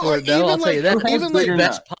bonkers No, for it, though. even I'll tell you that. like- Even Who the has bigger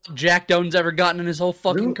best pop Jack Doan's ever gotten in his whole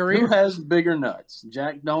fucking who career. has bigger nuts,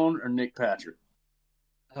 Jack Doan or Nick Patrick?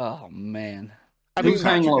 Oh, man. I mean, Who's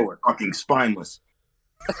hang lower? fucking spineless.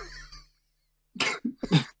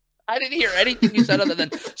 I didn't hear anything you said other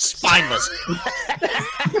than spineless.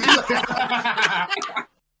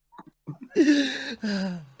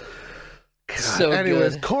 So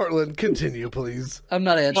anyways, good. Cortland, continue, please. I'm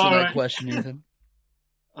not answering All that right. question, Ethan.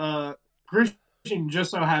 Christian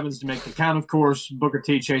just so happens to make the count, of course. Booker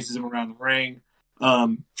T chases him around the ring.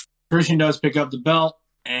 Christian does pick up the belt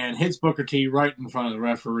and hits Booker T right in front of the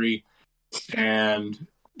referee. And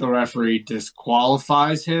the referee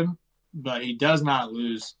disqualifies him, but he does not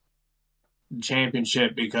lose the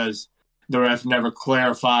championship because the ref never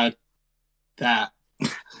clarified that.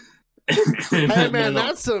 Hey man,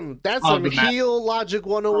 that's some I'll be mad. heel logic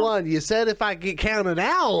 101. You said if I get counted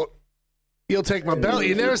out, you'll take my belt.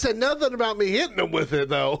 You never said nothing about me hitting him with it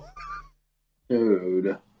though.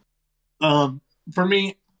 Dude, For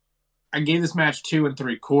me, I gave this match 2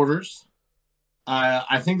 3/4.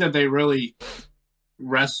 I think that they really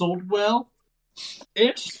wrestled well.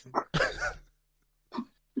 Ish.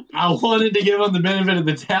 I wanted to give them the benefit of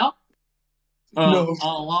the doubt. No. A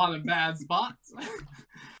lot of bad spots.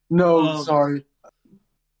 no, sorry.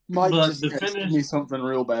 Mike but just the texted finish- me something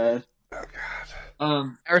real bad. I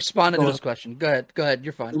responded to Go this question. Go ahead.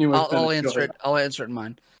 You're fine. Anyway, I'll finish. answer Go it. I'll answer it in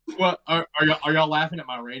mine. What are y'all laughing at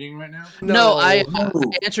my rating right now? No, I no.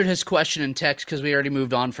 answered his question in text because we already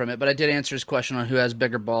moved on from it. But I did answer his question on who has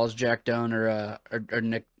bigger balls, Jack Doan or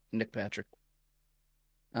Nick Patrick.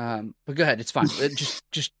 But go ahead. It's fine.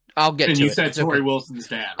 Just I'll get And to you it. said It's Tori okay. Wilson's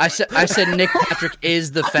dad. I right? said Nick Patrick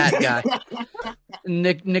is the fat guy.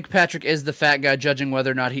 Nick Patrick is the fat guy judging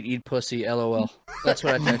whether or not he'd eat pussy. LOL. That's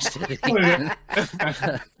what I texted.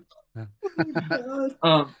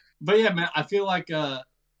 But yeah, man, I feel like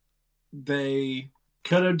they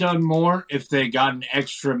could have done more if they got an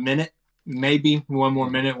extra minute. Maybe one more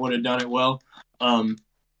minute would have done it well.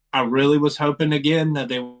 I really was hoping again that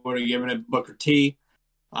they would have given it Booker T.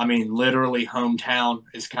 I mean, literally hometown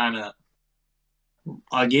is kind of,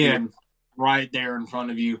 again, right there in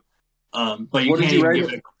front of you. But you can't even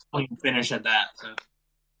give it a clean finish at that. So.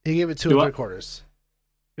 He gave it 2 3/4.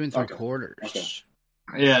 2 3/4. Okay.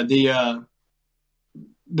 Yeah, the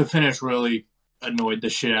finish really annoyed the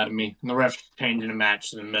shit out of me. And the ref changing the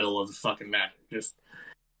match in the middle of the fucking match. Just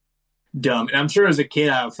dumb. And I'm sure as a kid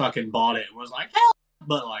I fucking bought it and was like, hell,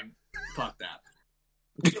 but like, fuck that.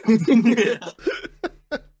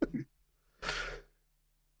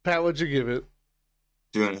 Pat, what'd you give it?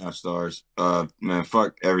 2.5 stars. Man,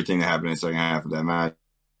 fuck everything that happened in the second half of that match.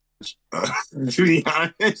 To be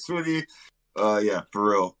honest with you, yeah, for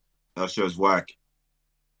real, that show's whack.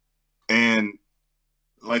 And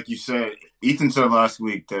like you said, Ethan said last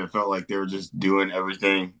week that it felt like they were just doing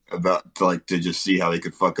everything to just see how they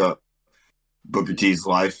could fuck up Booker T's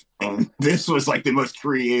life, and this was like the most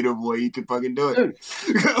creative way you could fucking do it.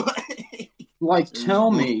 Like,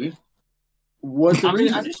 tell me what. I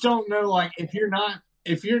mean, I just don't know. Like, if you're not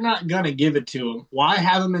gonna give it to him, why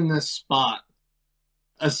have him in this spot,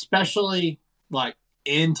 especially like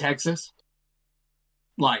in Texas?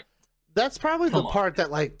 Like, that's probably the part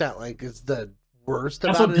that is the worst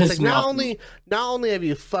That's about what it. It's pissed like me off. not only have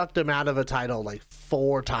you fucked him out of a title like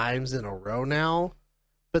 4 times in a row now,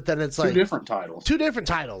 but then it's like 2 different titles. 2 different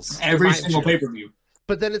titles. Every single pay-per-view.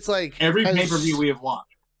 But then it's like Every pay-per-view we have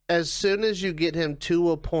watched. As soon as you get him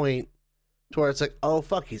to a point to where it's like, oh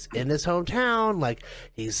fuck, he's in his hometown, like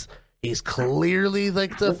he's clearly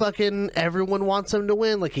like the fucking everyone wants him to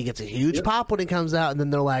win, like he gets a huge pop when he comes out, and then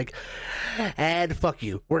they're like, and fuck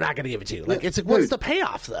you, we're not gonna give it to you. Like, it's like, what's the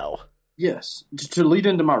payoff though? Yes, to lead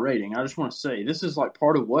into my rating, I just want to say this is like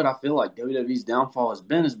part of what I feel like WWE's downfall has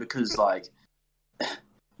been, is because like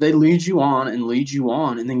they lead you on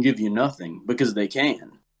and then give you nothing because they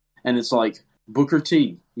can. And it's like Booker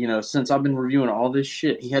T, since I've been reviewing all this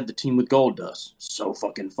shit, he had the team with Goldust. So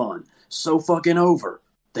fucking fun. So fucking over.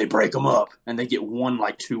 They break him up and they get one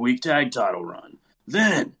like 2-week tag title run.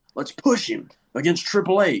 Then let's push him against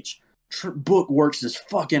Triple H. Book works his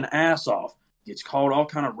fucking ass off. Gets called all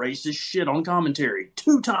kind of racist shit on commentary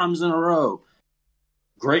 2 times in a row.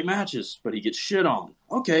 Great matches, but he gets shit on.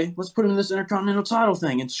 Okay, let's put him in this Intercontinental title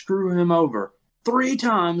thing and screw him over 3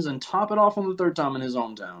 times and top it off on the 3rd time in his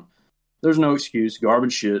hometown. There's no excuse.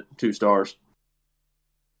 Garbage shit. 2 stars.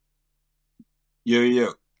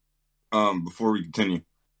 Yeah. Before we continue,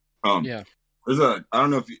 there's I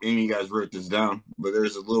don't know if any of you guys wrote this down, but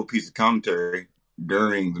there's a little piece of commentary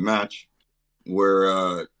during the match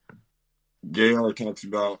where JR talks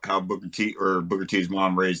about how Booker T's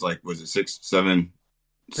mom raised, like, was it 6, 7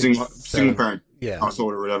 single parent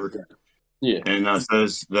household or whatever. Yeah. And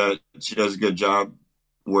says that she does a good job,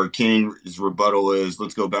 where King's rebuttal is,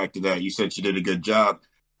 let's go back to that. You said she did a good job.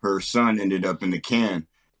 Her son ended up in the can.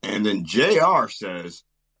 And then JR says,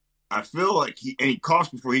 I feel like he coughs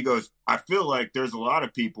before he goes, I feel like there's a lot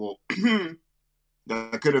of people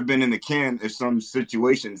that could have been in the can if some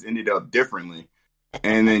situations ended up differently.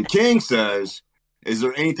 And then King says, is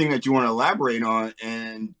there anything that you want to elaborate on?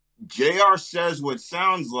 And JR says what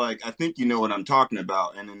sounds like, I think you know what I'm talking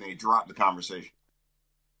about. And then they drop the conversation.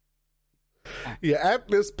 Yeah, at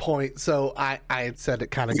this point, so I had said it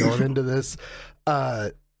kind of going into this.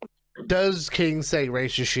 Does King say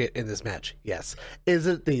racist shit in this match? Yes. Is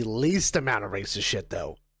it the least amount of racist shit,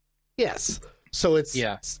 though? Yes. So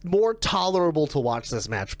it's more tolerable to watch this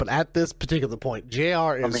match. But at this particular point,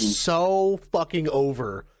 JR is so fucking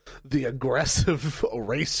over the aggressive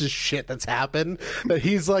racist shit that's happened that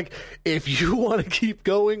he's like, if you want to keep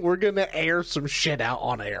going, we're going to air some shit out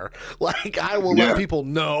on air. Like, I will let people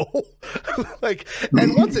know. Like,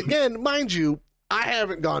 and once again, mind you, I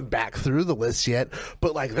haven't gone back through the list yet,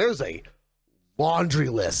 but like, there's a laundry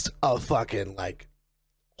list of fucking like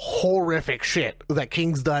horrific shit that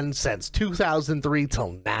King's done since 2003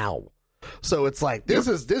 till now. So it's like, this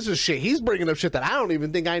is shit. He's bringing up shit that I don't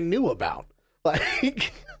even think I knew about.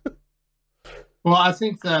 Like, well, I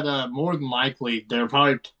think that more than likely they're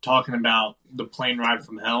probably talking about the plane ride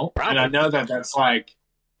from hell. Probably. And I know that that's like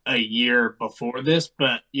a year before this,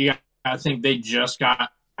 but I think they just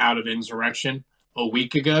got out of Insurrection a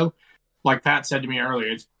week ago. Like Pat said to me earlier,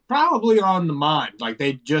 it's probably on the mind. Like,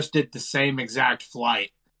 they just did the same exact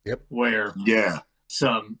flight. Yep. Where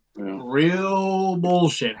some real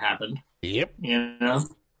bullshit happened. Yep. Yep.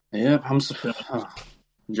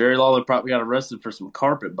 Jerry Lawler probably got arrested for some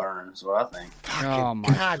carpet burn, is what I think. Oh my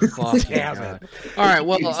God. All right,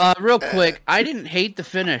 well, real quick, I didn't hate the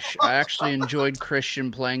finish. I actually enjoyed Christian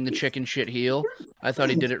playing the chicken shit heel. I thought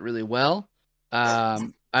he did it really well.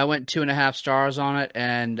 I went 2.5 stars on it,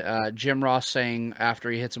 and Jim Ross saying after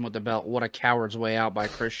he hits him with the belt, "What a coward's way out" by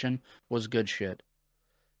Christian was good shit.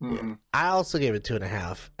 Mhm. I also gave it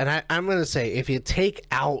 2.5, and I'm gonna say if you take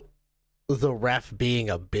out the ref being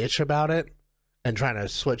a bitch about it and trying to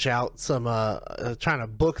switch out some, trying to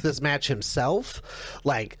book this match himself,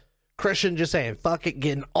 like Christian just saying fuck it,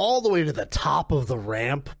 getting all the way to the top of the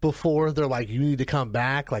ramp before they're like, you need to come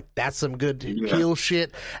back, like that's some good heel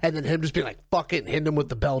shit, and then him just being like fuck it and hitting him with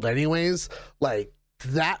the belt anyways, like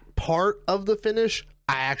that part of the finish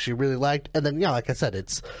I actually really liked. And then like I said,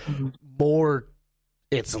 it's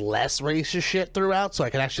less racist shit throughout, so I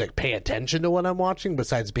can actually like pay attention to what I'm watching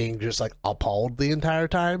besides being just like appalled the entire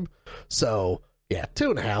time. So yeah,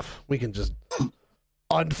 2.5. We can just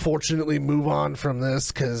unfortunately move on from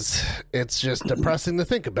this because it's just depressing to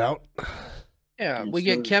think about. Yeah, we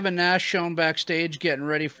get Kevin Nash shown backstage getting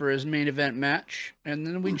ready for his main event match, and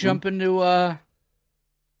then we jump into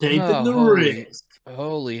Taping the wrist.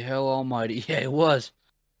 Holy hell almighty. Yeah, it was.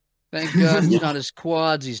 Thank God it's not his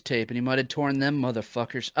quads he's taping. He might have torn them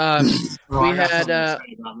motherfuckers. We had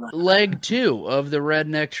leg 2 of the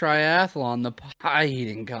Redneck Triathlon, the pie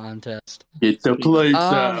eating contest. Get the plates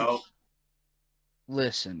out.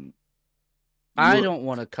 Listen, I don't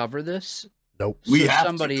want to cover this. Nope. So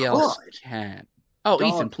somebody else can. Oh,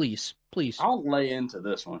 Dog. Ethan, please. I'll lay into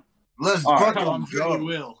this one. Let's All right. fucking go.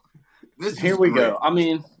 Will. Here we go. I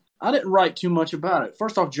mean, I didn't write too much about it.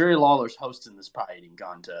 First off, Jerry Lawler's hosting this pie eating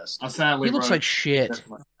contest. I sadly He looks wrote- like shit.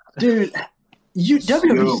 Dude,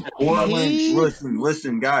 WWE.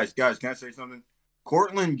 Listen, guys, can I say something?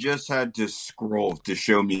 Cortland just had to scroll to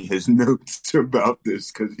show me his notes about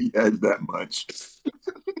this because he has that much.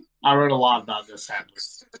 I wrote a lot about this, sadly.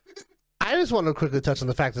 I just want to quickly touch on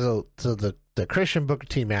the fact that the Christian Booker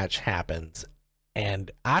T match happens,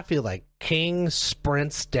 and I feel like King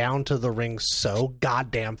sprints down to the ring so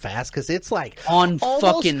goddamn fast because it's like On almost-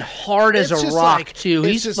 fucking hard as it's a just rock, like- too. it's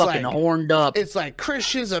He's just fucking like- horned up. It's like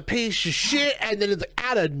Christian's a piece of shit, and then it's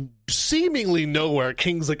out of seemingly nowhere,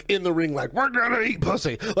 King's like in the ring, like we're gonna eat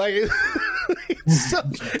pussy, like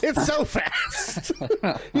it's so fast.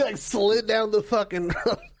 He like slid down the fucking.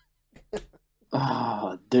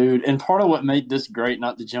 Oh, dude. And part of what made this great,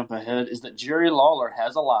 not to jump ahead, is that Jerry Lawler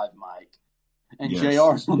has a live mic. And Yes.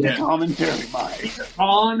 JR's on Yeah. the commentary mic.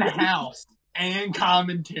 On house and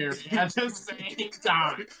commentary at the same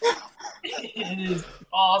time. It is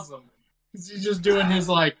awesome. He's just doing his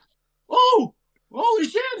like, oh, holy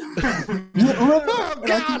shit. Oh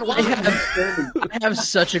God! I have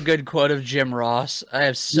such a good quote of Jim Ross. I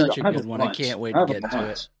have such a good one. I can't wait to get into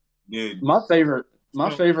it. Dude, My favorite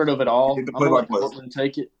of it all. Get the I'm gonna let play-by-play. Portland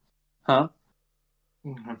take it. Huh?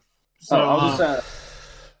 So, I'll just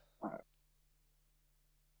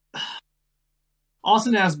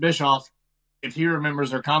Austin asked Bischoff if he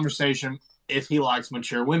remembers their conversation if he likes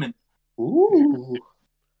mature women. ooh.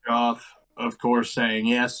 Bischoff, of course, saying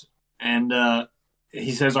yes. And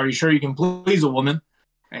he says, are you sure you can please a woman?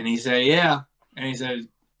 And he said, yeah. And he said,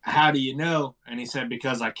 how do you know? And he said,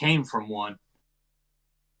 because I came from one.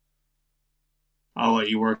 I'll let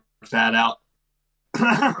you work that out.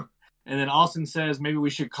 And then Austin says, maybe we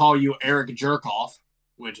should call you Eric Jerkoff,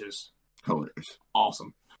 which is hilarious.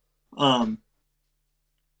 awesome.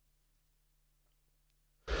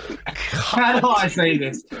 How do I say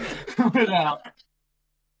this without?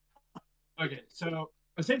 Okay, so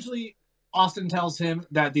essentially, Austin tells him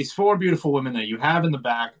that these 4 beautiful women that you have in the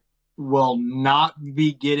back will not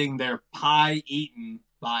be getting their pie eaten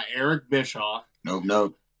by Eric Bischoff,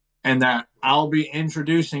 Nope. and that I'll be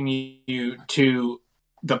introducing you to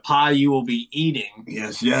the pie you will be eating,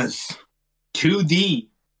 Yes. to the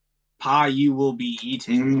pie you will be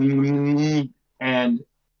eating. And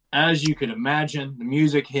as you could imagine, the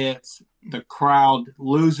music hits, the crowd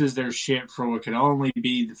loses their shit for what could only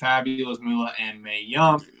be the fabulous Moolah and Mae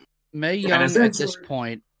Young. Mae And Young at essentially- this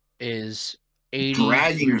point is 80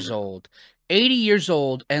 Dragging years her. old. 80 years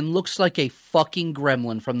old and looks like a fucking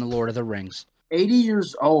gremlin from the Lord of the Rings. 80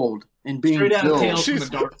 years old and being Straight out of billed. Tales from the She's-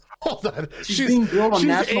 Dark. Hold on. She's being billed on she's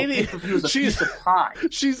national 80 pay-per-view as a she's- piece of pie.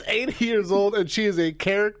 She's 80 years old and she is a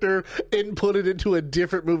character inputted into a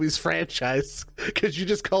different movie's franchise because you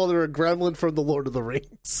just called her a gremlin from The Lord of the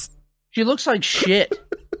Rings. She looks like shit.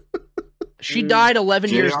 She died 11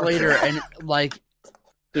 years JR. later, and like,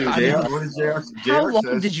 Dude, I mean, What is JR? how JR long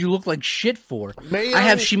says, did you look like shit for? Mae I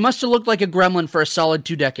have. Young- She must have looked like a gremlin for a solid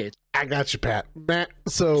 2 decades. I got you, Pat.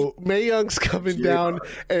 So Mae Young's coming Yeah. down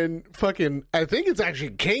and fucking, I think it's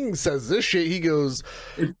actually King says this shit. He goes,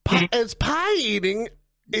 it's pie eating.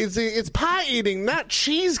 It's pie eating, not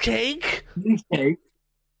cheesecake. Okay.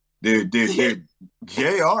 Dude.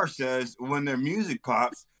 JR says when their music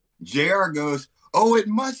pops, JR goes, "Oh, it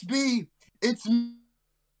must be. It's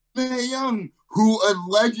Mae Young, who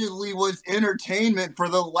allegedly was entertainment for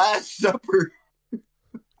the Last Supper."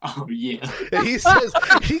 Oh yeah. And he says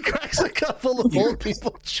he cracks a couple of old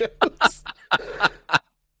people jokes.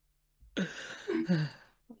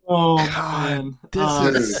 Oh God,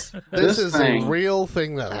 man. this This is thing. a real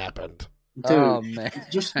thing that happened. Dude, Oh man.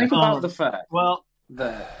 just think about the fact Well,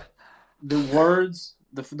 that the words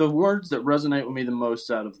that resonate with me the most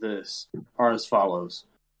out of this are as follows: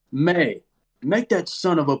 May, make that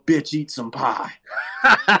son of a bitch eat some pie.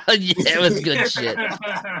 Yeah, it was good shit.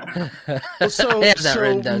 So, I have that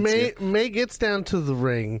written down, May gets down to the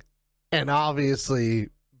ring, and obviously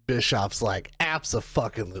Bischoff's like,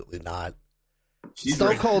 absolutely not. She's Stone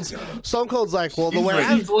ready to Cold's like, well, the She's way ready.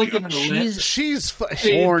 I, he's licking her lips. she's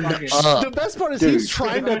Horned fucking- up. the best part is Dude. he's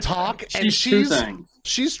trying to talk, and She's two things.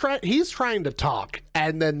 he's trying to talk,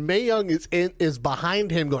 and then Mae Young is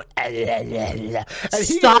behind him going, and he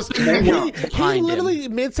Stop goes, Mae Young he behind literally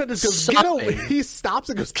mid sentence goes, get Stopping. away. He stops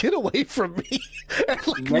and goes, get away from me. And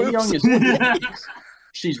like Mae moves Young is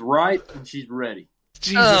she's right and she's ready.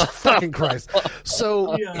 Jesus fucking Christ.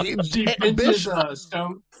 So, Yeah, he- she pinches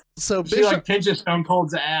Stone. so She Bishop, like pinches Stone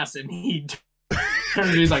Cold's ass, and he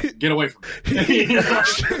turns. He's like, "Get away from me."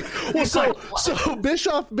 well, so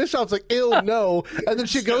Bischoff's like, "Ew, no," and then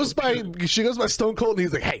she goes by Stone Cold, and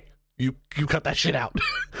he's like, "Hey, you cut that shit out."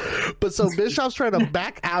 But so Bischoff's trying to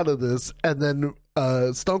back out of this, and then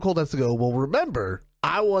Stone Cold has to go, "Well, remember,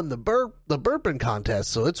 I won the burping contest,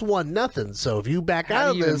 so it's 1-0. So if you back How out do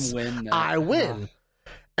of you this, even win that? I win."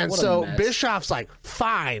 And What a so mess. Bischoff's like,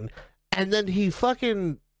 "Fine," and then he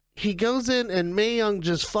goes in, and Mae Young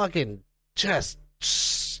just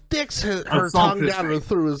sticks her Assault tongue his down face.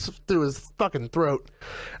 through his fucking throat,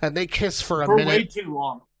 and they kiss for a For way minute too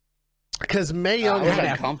long. because Mae It Young was had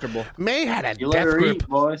uncomfortable. Mae had a You let death her grip. eat,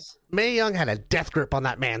 boys. Mae Young had a death grip on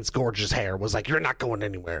that man's gorgeous hair. Was like, "You're not going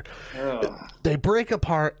anywhere." Ugh. They break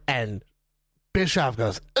apart, and Bischoff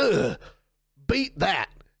goes, "Ugh, beat that."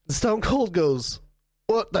 Stone Cold goes,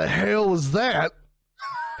 "What the hell was that?"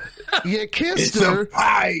 You kissed It's her. a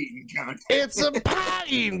pie contest. It's a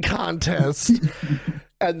pieing contest.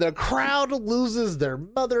 And the crowd loses their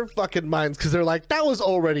motherfucking minds because they're like, that was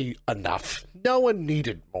already enough. No one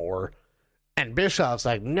needed more. And Bischoff's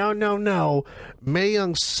like, no. Mae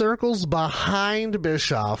Young circles behind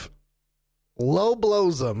Bischoff, low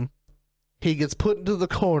blows him. He gets put into the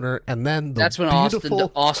corner, and then That's when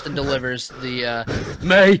beautiful... Austin delivers the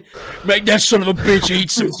May, make that son of a bitch eat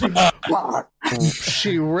some pie.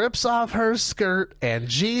 She rips off her skirt, and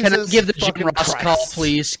Jesus Can I give the Jim fucking Ross Christ. call,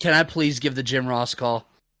 please? Can I please give the Jim Ross call?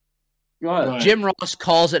 Go ahead. Right. Jim Ross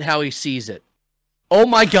calls it how he sees it. Oh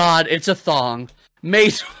my God, it's a thong.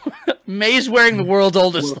 May's wearing the world's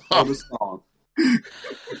oldest thong. Song.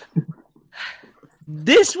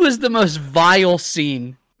 This was the most vile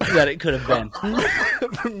scene that it could have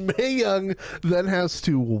been. Mae Young then has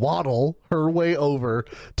to waddle her way over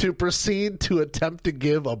to proceed to attempt to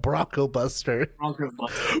give a Bronco Buster.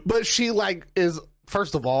 But she is,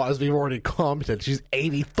 first of all, as we've already commented, she's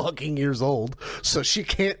 80 fucking years old, so she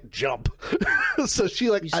can't jump. So she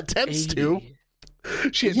attempts to.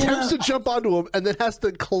 She attempts to jump onto him and then has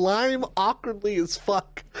to climb awkwardly as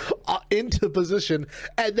fuck into position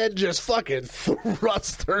and then just fucking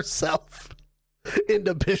thrust herself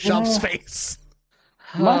into Bischoff's face.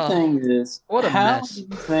 My thing is, what a how mess. do you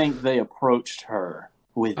think they approached her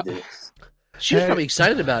with this? She was probably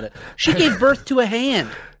excited about it. She gave birth to a hand.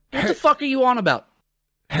 What the fuck are you on about?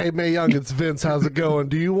 Hey Mae Young, it's Vince. How's it going?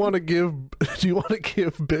 Do you want to give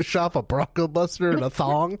Bischoff a Bronco Buster and a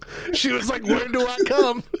thong? She was like, "Where do I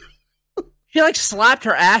come?" She slapped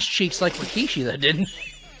her ass cheeks like Rikishi, though, didn't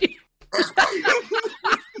she?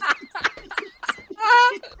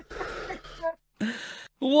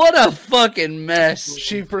 What a fucking mess.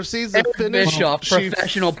 She proceeds to Eric finish. Bischoff,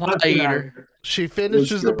 professional pie eater. She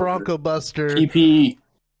finishes the Bronco Buster. PPE.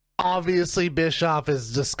 Obviously, Bischoff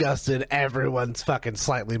is disgusted. Everyone's fucking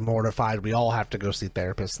slightly mortified. We all have to go see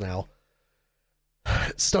therapists now.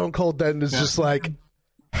 Stone Cold then is just like,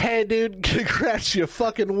 "Hey, dude, congrats, you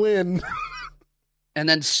fucking win." And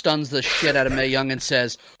then stuns the shit out of Mae Young and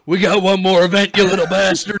says, "We got one more event, you little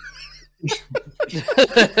bastard."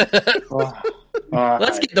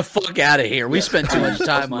 Let's get the fuck out of here. We spent too much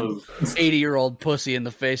time on 80-year-old pussy in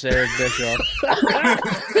the face of Eric Bischoff.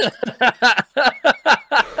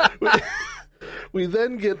 We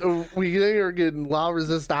then are getting La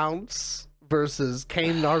Resistance versus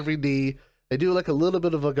Kane and RVD. They do a little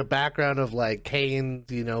bit of a background of Kane,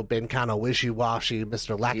 been kind of wishy-washy, Mr.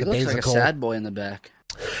 He looks like a Lackadaisical. sad boy in the back.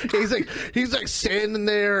 he's like standing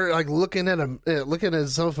there, like looking at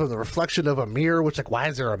himself in the reflection of a mirror. Which, like, why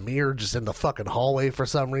is there a mirror just in the fucking hallway for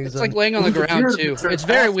some reason? It's like laying on the ground too. It's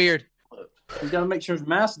very weird. He's got to make sure his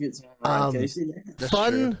mask gets on right, Casey.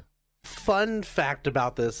 Fun fact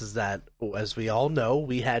about this is that, as we all know,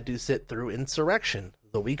 we had to sit through Insurrection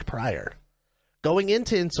the week prior. Going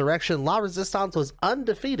into Insurrection, La Resistance was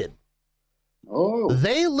undefeated. Oh,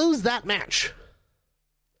 They lose that match.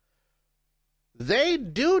 They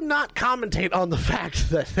do not commentate on the fact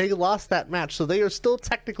that they lost that match, so they are still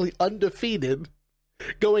technically undefeated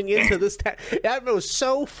going into this. That was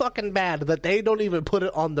so fucking bad that they don't even put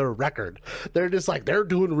it on their record. They're just like, they're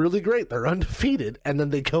doing really great. They're undefeated. And then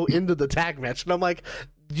they go into the tag match, and I'm like,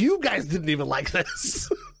 you guys didn't even like this.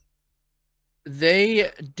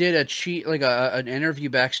 They did an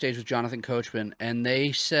interview backstage with Jonathan Coachman, and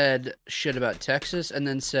they said shit about Texas, and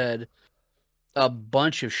then said a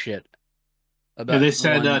bunch of shit about. Yeah, they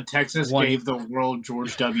said Texas gave the world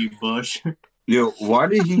George W. Bush. Yo, why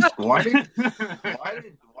did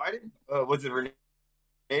was it Rene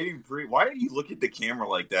Dupree? Why did he look at the camera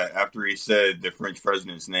like that after he said the French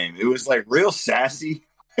president's name? It was like real sassy.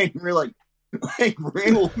 Like real.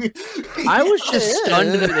 I was just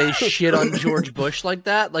stunned that they shit on George Bush like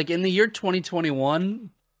that. Like, in the year 2021,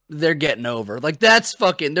 they're getting over. Like, that's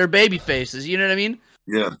fucking, they're baby faces. You know what I mean?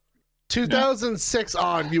 Yeah. 2006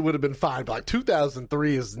 on, you would have been fine, but like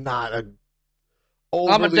 2003 is not a.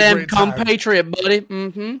 I'm a damn compatriot, buddy.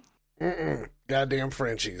 Mm-hmm. Goddamn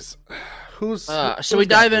Frenchies. So we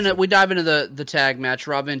dive into the tag match.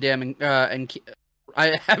 Rob Van Dam and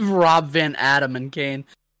I have Rob Van Adam and Kane.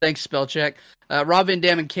 Thanks, spell check. Rob Van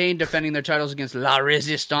Dam and Kane defending their titles against La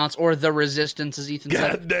Resistance, or The Resistance, as Ethan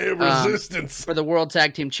said. Goddamn Resistance. For the World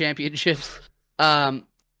Tag Team Championships. I'm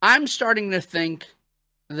starting to think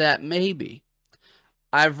that maybe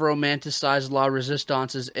I've romanticized La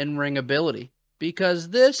Resistance's in-ring ability, because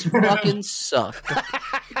this fucking sucked.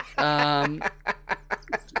 I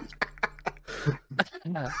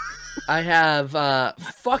have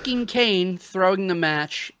fucking Kane throwing the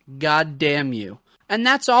match, God damn you. And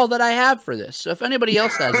that's all that I have for this. So if anybody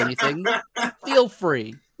else has anything, feel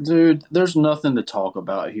free. dude, there's nothing to talk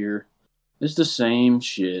about here. It's the same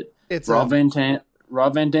shit. It's Rob Van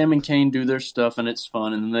Dam and Kane do their stuff, and it's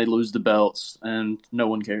fun, and then they lose the belts, and no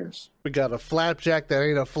one cares. We got a flapjack that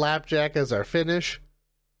ain't a flapjack as our finish.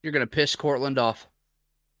 You're going to piss Cortland off.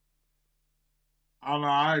 I don't know.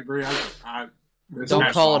 I agree.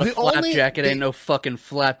 Don't call it a The only- flapjack. It ain't no fucking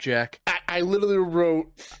flapjack. I literally wrote,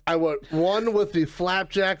 I went one with the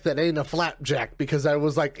flapjack that ain't a flapjack, because I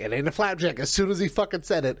was like, it ain't a flapjack as soon as he fucking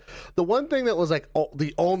said it. The one thing that was like,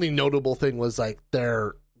 the only notable thing was like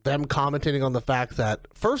them commenting on the fact that,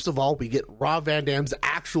 first of all, we get Rob Van Dam's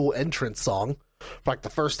actual entrance song for like the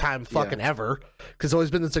first time fucking ever, because it's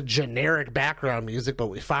always been this like generic background music, but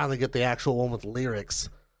we finally get the actual one with lyrics.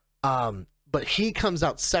 But he comes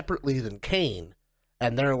out separately than Kane.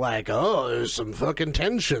 And they're like, oh, there's some fucking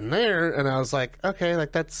tension there. And I was like, okay,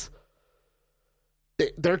 like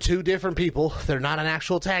they're two different people. They're not an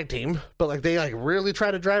actual tag team. But like they like really try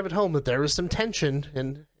to drive it home that there was some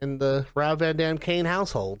tension in the Rob Van Dam Kane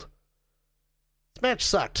household. This match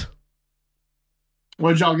sucked.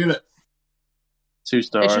 What did y'all give it? 2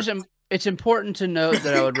 stars. It's important to note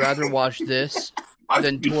that I would rather watch this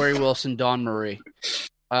than Tori Wilson, Dawn Marie.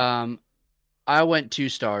 I went 2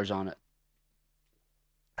 stars on it.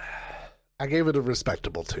 I gave it a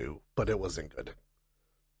respectable 2, but it wasn't good.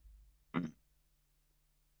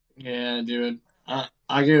 Yeah, dude.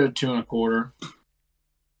 I gave it 2 1/4.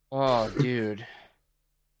 Oh, dude.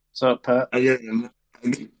 What's up, Pat? I gave it an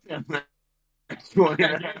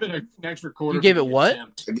extra quarter. You gave it what?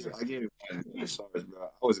 I gave it 1 stars, bro.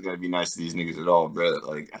 I wasn't gonna be nice to these niggas at all, bro.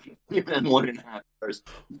 Like, I gave them 1.5 stars.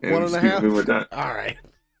 1.5? With that. All right.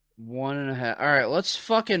 1.5. All right, let's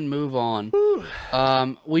fucking move on.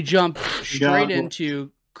 We jump straight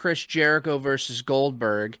into Chris Jericho versus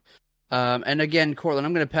Goldberg. And again, Cortland,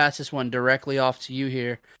 I'm going to pass this one directly off to you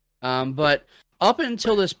here. But up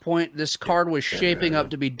until this point, this card was shaping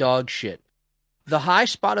up to be dog shit. The high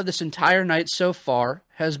spot of this entire night so far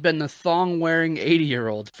has been the thong-wearing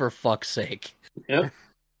 80-year-old, for fuck's sake. Yep.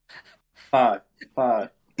 5.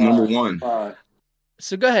 Number 1. 5.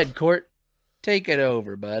 So go ahead, Court. Take it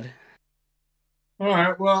over, bud. All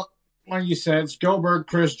right. Well, like you said, it's Goldberg,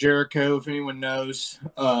 Chris Jericho. If anyone knows,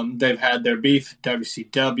 they've had their beef at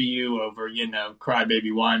WCW over, cry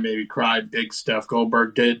baby, whine baby, cry, big stuff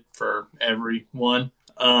Goldberg did for everyone.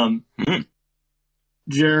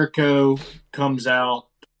 Jericho comes out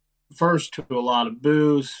first to a lot of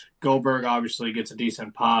boos. Goldberg obviously gets a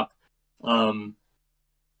decent pop.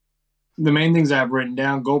 the main things I've written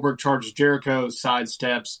down: Goldberg charges Jericho,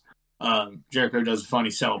 sidesteps. Jericho does a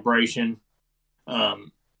funny celebration.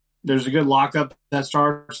 There's a good lockup that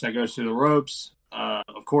starts that goes through the ropes.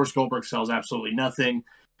 Of course, Goldberg sells absolutely nothing.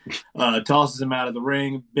 Tosses him out of the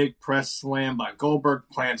ring. Big press slam by Goldberg,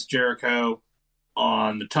 plants Jericho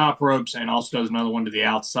on the top ropes, and also does another one to the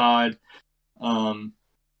outside.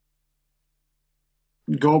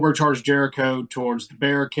 Goldberg charges Jericho towards the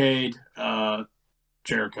barricade.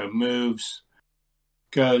 Jericho moves,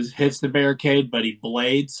 hits the barricade, but he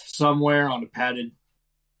blades somewhere on a padded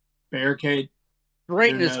barricade.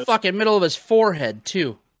 Right in his fucking middle of his forehead,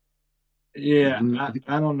 too. Yeah,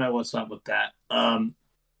 I don't know what's up with that.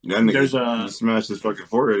 He smashed his fucking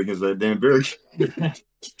forehead against that damn barricade.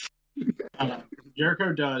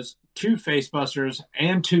 Jericho does 2 facebusters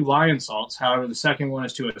and 2 Lionsaults. However, the second one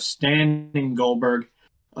is to a standing Goldberg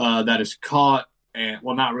that is caught, and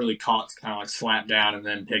well, not really caught, it's kind of like slapped down and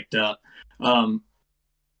then picked up.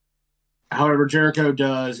 However, Jericho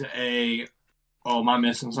does am I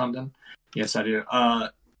missing something? Yes, I do.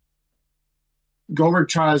 Goldberg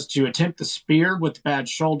tries to attempt the spear with the bad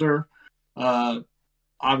shoulder.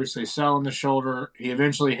 Obviously selling the shoulder. He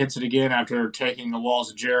eventually hits it again after taking the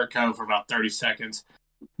walls of Jericho for about 30 seconds,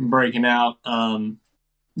 breaking out.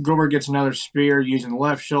 Goldberg gets another spear using the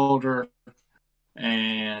left shoulder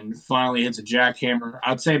and finally hits a jackhammer.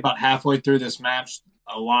 I'd say about halfway through this match,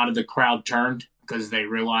 a lot of the crowd turned because they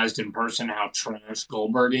realized in person how trash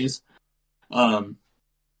Goldberg is.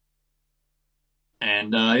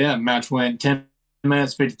 Match went 10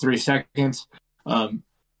 minutes, 53 seconds.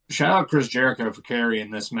 Shout out Chris Jericho for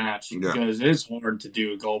carrying this match because it's hard to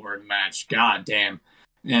do a Goldberg match. God damn.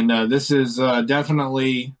 And this is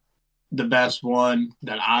definitely the best one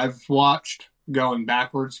that I've watched going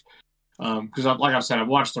backwards. Because, like I've said, I've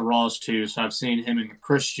watched the Raws too, so I've seen him and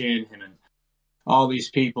Christian, him and all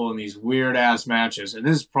these people in these weird-ass matches. And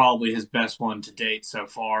this is probably his best one to date so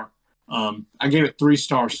far. I gave it 3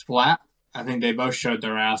 stars flat. I think they both showed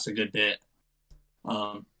their ass a good bit.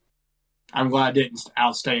 I'm glad it didn't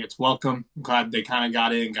outstay its welcome. I'm glad they kind of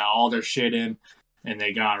got in, got all their shit in, and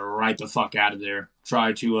they got right the fuck out of there.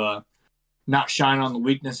 Try to not shine on the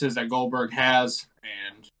weaknesses that Goldberg has.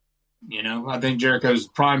 And, I think Jericho's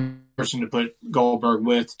the prime person to put Goldberg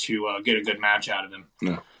with to get a good match out of him.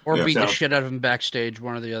 Yeah. Or beat the shit out of him backstage,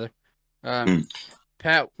 one or the other.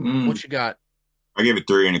 Pat, what you got? I gave it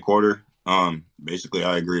 3 1/4. Basically,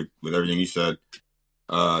 I agree with everything you said.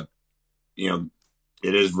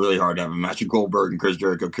 It is really hard to have a match with Goldberg, and Chris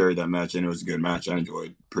Jericho carried that match, and it was a good match. I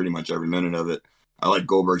enjoyed pretty much every minute of it. I like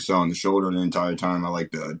Goldberg selling the shoulder the entire time. I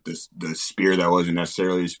like the spear that wasn't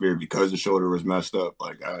necessarily a spear because the shoulder was messed up.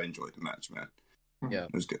 Like, I enjoyed the match, man. Yeah.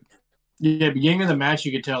 It was good. Yeah, beginning of the match,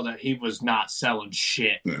 you could tell that he was not selling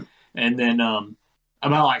shit. Yeah. And then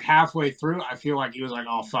about like halfway through, I feel like he was like,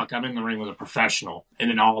 oh, fuck, I'm in the ring with a professional. And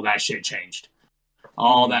then all of that shit changed.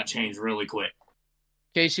 All that changed really quick.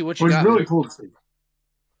 Casey, what you Which got? Which is really cool to see.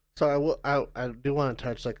 So I do want to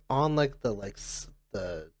touch on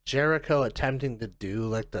the Jericho attempting to do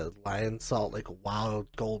the Lionsault while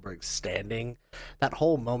Goldberg's standing. That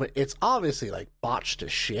whole moment, it's obviously botched to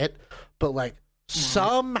shit, but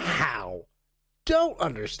somehow don't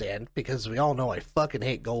understand, because we all know I fucking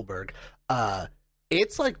hate Goldberg.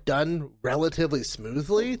 It's done relatively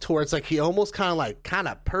smoothly towards he almost kind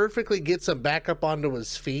of perfectly gets him back up onto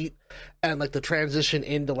his feet, and the transition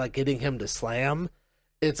into getting him to slam.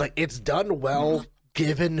 It's it's done well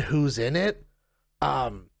given who's in it.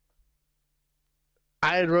 I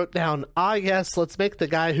wrote down, yes, let's make the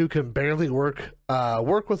guy who can barely work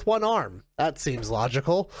with one arm. That seems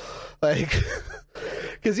logical.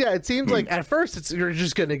 Because it seems at first you're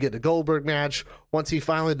just gonna get a Goldberg match. Once he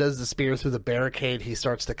finally does the spear through the barricade, he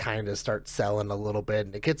starts to start selling a little bit,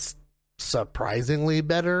 and it gets surprisingly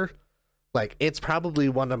better. It's probably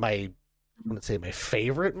one of my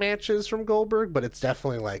favorite matches from Goldberg, but it's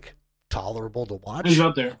definitely tolerable to watch. He's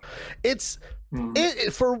up there. It's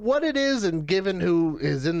it for what it is, and given who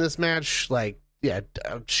is in this match,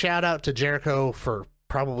 shout out to Jericho for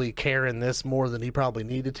probably caring this more than he probably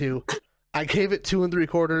needed to. I gave it 2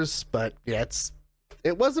 3/4, but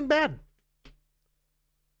it wasn't bad.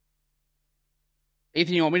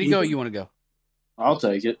 Ethan, you want me to go? Or you want to go? I'll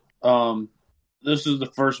take it. This is the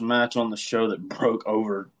first match on the show that broke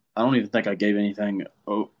over. I don't even think I gave anything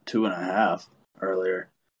 2.5 earlier.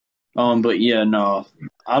 But yeah, no,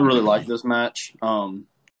 I really like this match.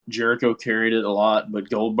 Jericho carried it a lot, but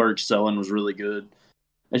Goldberg's selling was really good.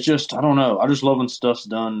 It's just, I don't know. I just love when stuff's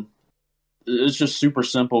done. It's just super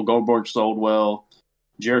simple. Goldberg sold well.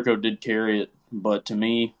 Jericho did carry it, but to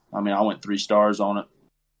me, I went 3 stars on it.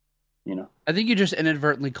 You know, I think you just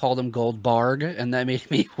inadvertently called him Goldberg, and that made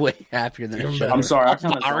me way happier than it should. I'm sorry, I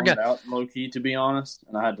kind of Goldberg. zoned out low key, to be honest,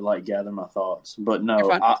 and I had to like gather my thoughts. But You're no,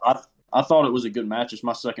 fine. I thought it was a good match. It's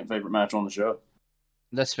my second favorite match on the show.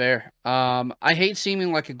 That's fair. I hate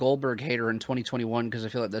seeming like a Goldberg hater in 2021 because I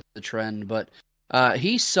feel like that's the trend, but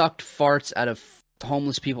he sucked farts out of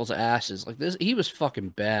homeless people's asses. Like this, he was fucking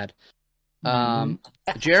bad.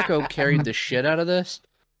 Jericho carried the shit out of this,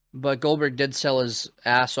 but Goldberg did sell his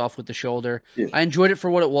ass off with the shoulder. Yeah. I enjoyed it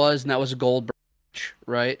for what it was, and that was a Goldberg match,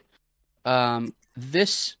 right?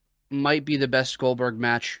 This might be the best Goldberg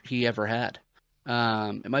match he ever had.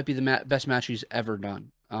 It might be the best match he's ever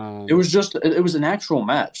done. It was an actual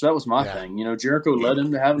match. That was my thing. You know, Jericho led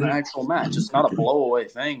him to have an actual match. It's not a blowaway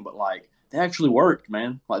thing, but like they actually worked,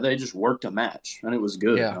 man. Like they just worked a match, and it was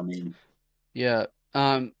good. Yeah. I mean, yeah.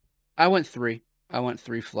 I went 3. I went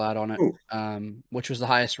 3 flat on it, which was the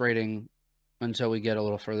highest rating until we get a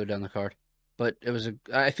little further down the card. But it was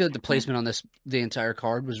I feel like the placement on the entire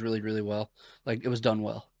card was really, really well. Like it was done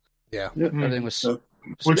well. Yeah. Everything was,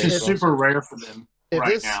 which is spaced super rare for them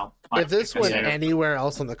now. If this went yeah. anywhere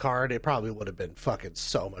else on the card, it probably would have been fucking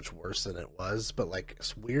so much worse than it was. But like,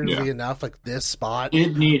 weirdly enough, like this spot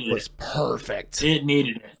it needed was perfect. It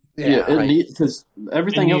needed it. because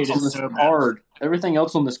everything else on this everything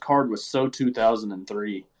else on this card was so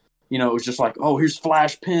 2003. You know, it was just like, oh, here's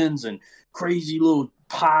flash pins and crazy little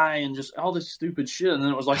pie and just all this stupid shit. And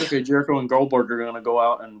then it was like, okay, Jericho and Goldberg are going to go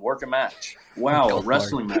out and work a match. Wow, a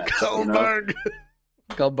wrestling match. Goldberg.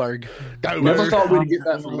 Goldberg. Never thought we'd get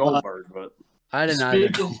that from Goldberg, but I didn't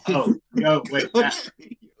either. Wait,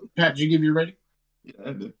 Pat, did you give your rating? Yeah,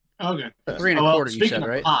 I did. Okay. 3 1/4, you said,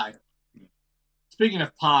 right? Speaking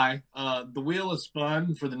of pie, the wheel is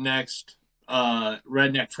spun for the next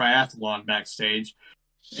redneck triathlon backstage.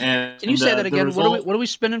 And Can you say that again? What are we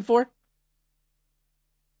spinning for?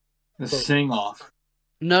 The sing off.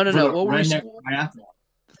 No. What were we? Triathlon.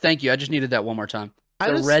 Thank you. I just needed that one more time.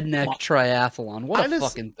 The redneck triathlon. What a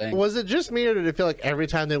fucking thing. Was it just me, or did it feel like every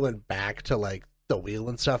time they went back to like the wheel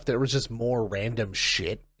and stuff, there was just more random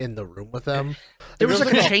shit in the room with them? There was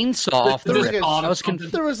like a chainsaw off the rip. I was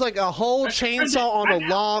confused. There was like a whole chainsaw on a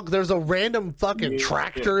log. There's a random fucking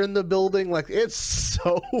tractor in the building. Like, it's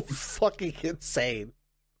so fucking insane.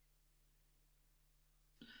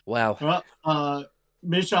 Wow. Well,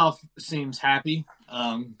 Bischoff seems happy.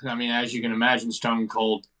 I mean, as you can imagine, Stone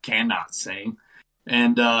Cold cannot sing.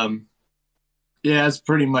 And, yeah, that's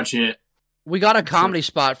pretty much it. We got a comedy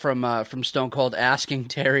spot from Stone Cold asking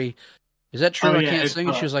Terry, "Is that true? I can't sing."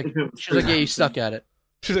 And she was like, "Yeah, you suck at it."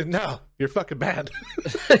 She's like, "No, you're fucking bad."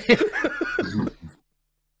 I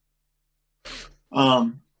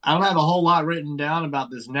don't have a whole lot written down about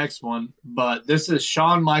this next one, but this is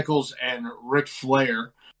Shawn Michaels and Ric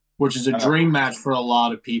Flair, which is a dream match for a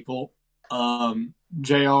lot of people.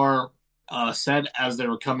 JR said as they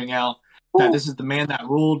were coming out that this is the man that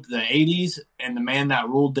ruled the 80s and the man that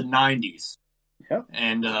ruled the 90s. Yep.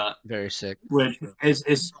 And very sick. Which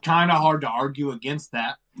is kind of hard to argue against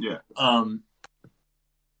that. Yeah.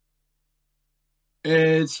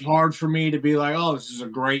 It's hard for me to be like, oh, this is a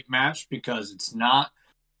great match, because it's not.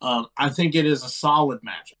 I think it is a solid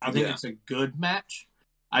match. I think it's a good match.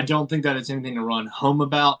 I don't think that it's anything to run home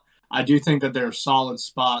about. I do think that there are solid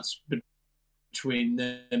spots between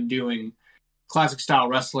them doing classic style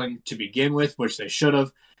wrestling to begin with, which they should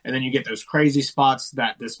have. And then you get those crazy spots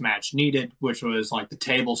that this match needed, which was like the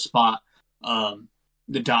table spot, the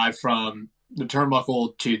dive from the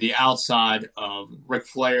turnbuckle to the outside of Ric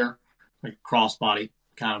Flair, like crossbody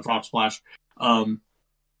kind of frog splash.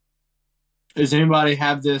 Does anybody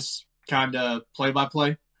have this kind of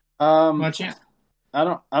play-by-play? By chance? I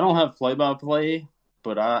don't have play-by-play,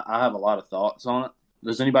 but I have a lot of thoughts on it.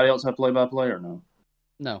 Does anybody else have play-by-play or no?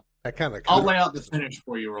 No. I'll lay out the finish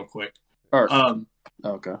for you real quick. All right.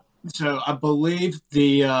 Okay. So I believe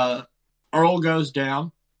the Earl goes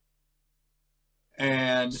down,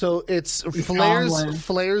 and so it's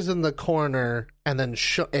Flair's in the corner, and then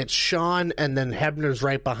it's Shawn, and then Hebner's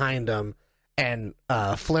right behind him, and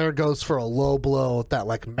Flair goes for a low blow that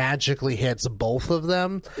like magically hits both of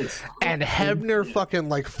them, and Hebner fucking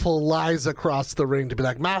like flies across the ring to be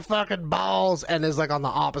like, my fucking balls, and is like on the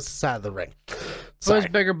opposite side of the ring. Who has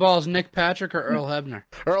bigger balls, Nick Patrick or Earl Hebner?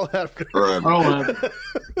 Earl Hebner. Earl Hebner.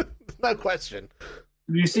 No question.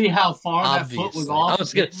 Do you see how far that foot was off? I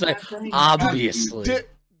was going to say, obviously.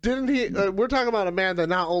 Didn't he? We're talking about a man that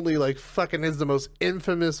not only like fucking is the most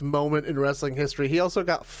infamous moment in wrestling history, he also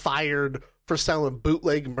got fired for selling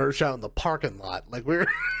bootleg merch out in the parking lot. Like we're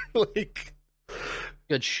like,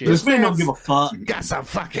 Good shit. This man don't give a fuck. Got some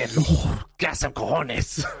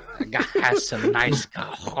cojones. Has some nice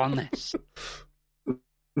cojones.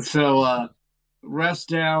 So, rest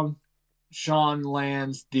down. Sean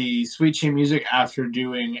lands the Sweet Chin Music after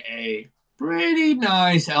doing a pretty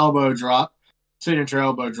nice elbow drop, signature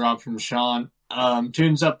elbow drop from Sean.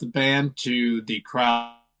 Tunes up the band to the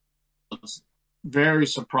crowd's very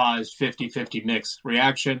surprised 50-50 mixed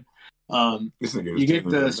reaction. You get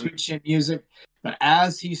the Sweet Chin Music, but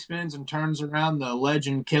as he spins and turns around, the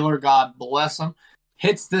legend killer, God bless him,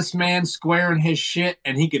 hits this man square in his shit,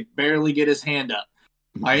 and he could barely get his hand up.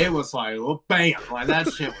 Like, it was like, oh, bam. Like,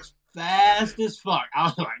 that shit was fast as fuck. I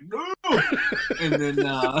was like, no! And then,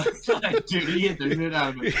 like, dude, he hit the shit out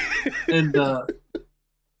of me.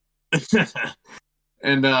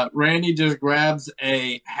 And Randy just grabs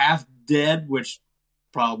a half dead, which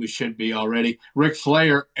probably should be already, Ric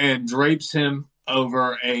Flair, and drapes him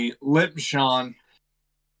over a limp Sean.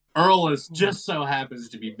 Earl is just so happens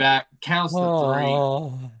to be back, counts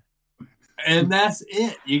the 3. And that's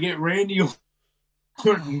it. You get Randy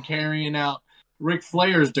Orton carrying out Ric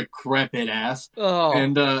Flair's decrepit ass.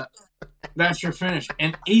 And that's your finish.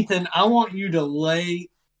 And Ethan, I want you to lay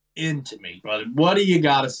into me, brother. What do you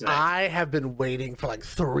got to say? I have been waiting for like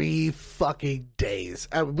 3 fucking days.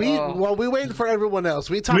 While we waited for everyone else,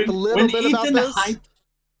 we talked a little bit about this.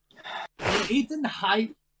 When Ethan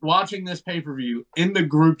hyped watching this pay-per-view in the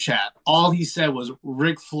group chat, all he said was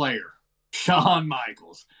Ric Flair, Shawn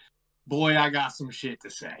Michaels. Boy, I got some shit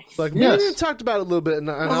to say. Like, we talked about it a little bit,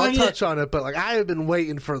 and I'll touch on it, but like, I have been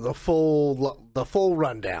waiting for the full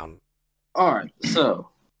rundown. All right, so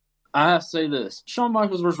I say this: Shawn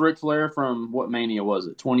Michaels versus Ric Flair from what Mania was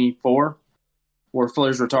it? 24, or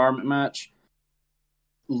Flair's retirement match.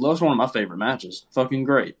 That's one of my favorite matches. Fucking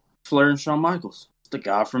great. Flair and Shawn Michaels. It's the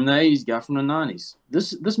guy from the 80s, guy from the 90s.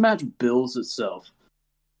 This match builds itself,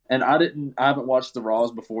 and I haven't watched the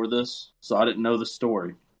Raws before this, so I didn't know the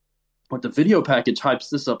story. But the video package hypes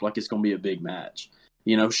this up like it's going to be a big match.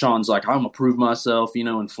 You know, Shawn's like, I'm going to prove myself, you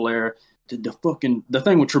know, and Flair, the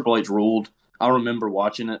thing with Triple H ruled. I remember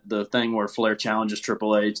watching it, the thing where Flair challenges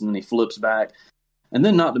Triple H and then he flips back. And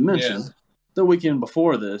then not to mention, the weekend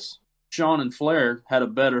before this, Shawn and Flair had a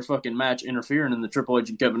better fucking match interfering in the Triple H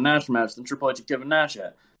and Kevin Nash match than Triple H and Kevin Nash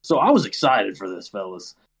had. So I was excited for this,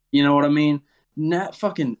 fellas. You know what I mean?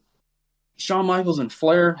 Fucking Shawn Michaels and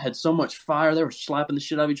Flair had so much fire. They were slapping the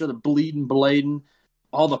shit out of each other, bleeding, blading.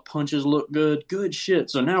 All the punches look good. Good shit.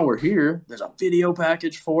 So now we're here. There's a video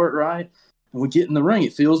package for it, right? And we get in the ring.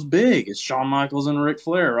 It feels big. It's Shawn Michaels and Ric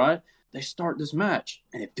Flair, right? They start this match,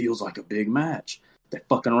 and it feels like a big match. They're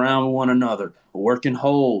fucking around with one another, working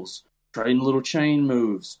holes, trading little chain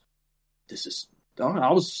moves.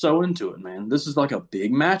 I was so into it, man. This is like a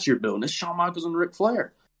big match you're building. It's Shawn Michaels and Ric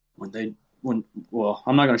Flair. Well,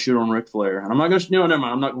 I'm not going to shoot on Ric Flair, and I'm not going to, never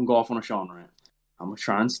mind. I'm not going to go off on a Shawn rant. I'm going to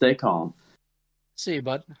try and stay calm. See you,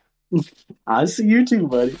 bud. I see you too,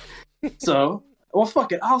 buddy. So, well,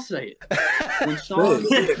 fuck it. I'll say it. When Shawn,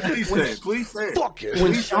 please say it. Fuck it.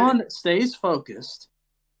 When Shawn stays focused,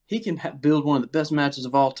 he can build one of the best matches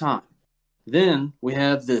of all time. Then we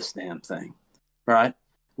have this damn thing, right?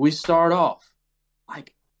 We start off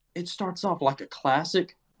it starts off like a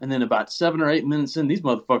classic, and then about 7 or 8 minutes in, these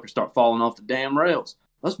motherfuckers start falling off the damn rails.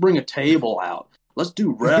 Let's bring a table out. Let's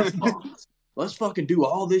do ref bombs. Let's fucking do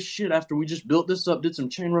all this shit after we just built this up, did some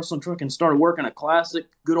chain wrestling truck, and started working a classic,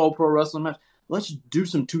 good old pro wrestling match. Let's do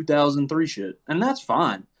some 2003 shit. And that's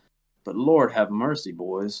fine. But Lord have mercy,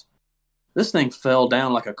 boys. This thing fell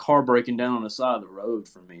down like a car breaking down on the side of the road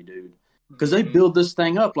for me, dude. Because they build this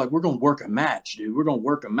thing up like we're going to work a match, dude. We're going to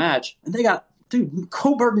work a match. And they got, dude,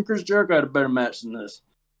 Goldberg and Chris Jericho had a better match than this.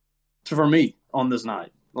 For me, on this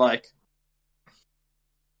night. I'm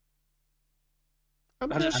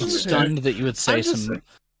stunned that you would say some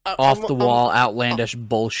off-the-wall, outlandish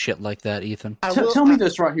bullshit like that, Ethan. Tell me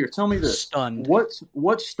this right here. Tell me this. Stunned.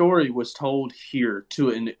 What story was told here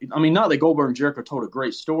not that Goldberg and Jericho told a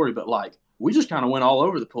great story, but we just kind of went all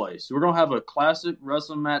over the place. We're going to have a classic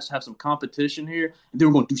wrestling match, have some competition here, and then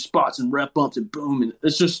we're going to do spots and rep bumps and boom. And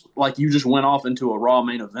it's just like you just went off into a Raw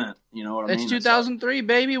main event. You know what I mean? It's 2003,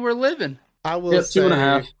 baby. We're living. I will say,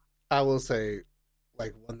 2.5. I will say,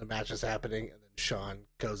 when the match is happening, and then Shawn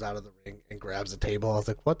goes out of the ring and grabs a table, I was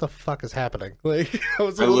like, what the fuck is happening? I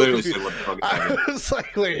literally said, what the fuck is happening? I was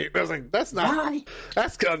like, wait. I was like, that's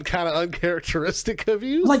kind of uncharacteristic of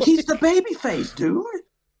you. He's the baby face, dude.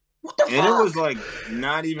 What the And it was like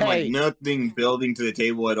not even like nothing building to the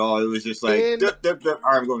table at all. It was just like,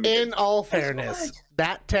 I'm going. In all fairness,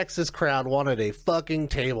 that Texas crowd wanted a fucking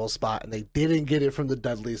table spot, and they didn't get it from the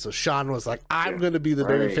Dudleys. So Sean was like, "I'm going to be the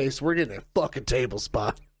babyface. We're getting a fucking table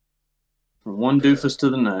spot." From one doofus to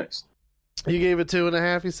the next. You gave it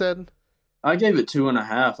 2.5. You said. I gave it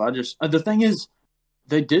 2.5. I just the thing is,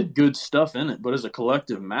 they did good stuff in it, but as a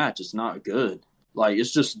collective match, it's not good. Like,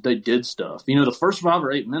 it's just they did stuff. You know, the first 5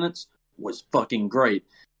 or 8 minutes was fucking great.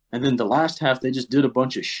 And then the last half, they just did a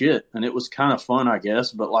bunch of shit. And it was kind of fun, I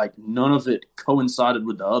guess. But, like, none of it coincided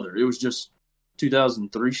with the other. It was just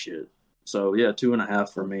 2003 shit. So, yeah, 2.5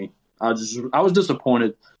 for me. I was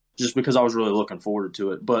disappointed just because I was really looking forward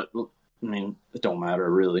to it. But, I mean, it don't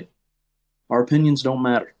matter, really. Our opinions don't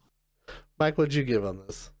matter. Mike, what'd you give on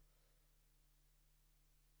this?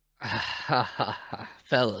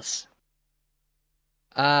 Fellas.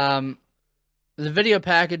 The video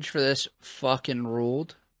package for this fucking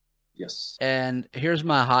ruled. Yes. And here's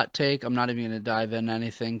my hot take. I'm not even going to dive into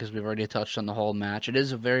anything because we've already touched on the whole match. It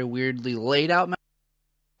is a very weirdly laid out match,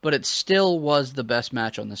 but it still was the best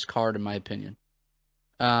match on this card, in my opinion.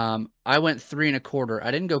 I went 3.25. I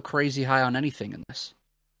didn't go crazy high on anything in this.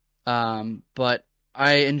 But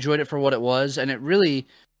I enjoyed it for what it was, and it really,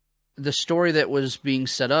 the story that was being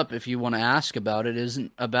set up, if you want to ask about it,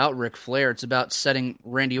 isn't about Ric Flair. It's about setting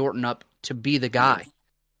Randy Orton up to be the guy.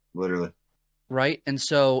 Literally. Right? And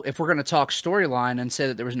so if we're going to talk storyline and say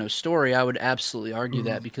that there was no story, I would absolutely argue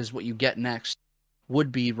that, because what you get next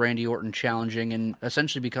would be Randy Orton challenging and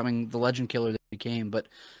essentially becoming the legend killer that he became. But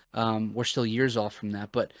we're still years off from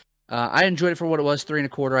that. But I enjoyed it for what it was,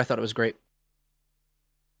 3.25. I thought it was great.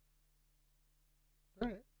 All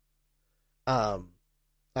right.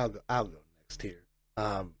 I'll go next here.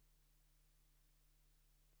 I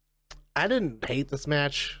didn't hate this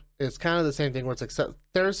match. It's kind of the same thing where it's like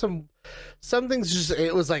there's some things just,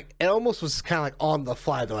 it was like, it almost was kind of like on the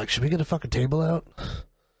fly. They're like, should we get a fucking table out?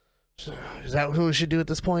 Is that what we should do at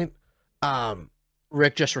this point?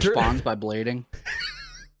 Rick just responds by blading.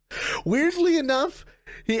 Weirdly enough,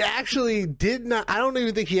 he actually did not. I don't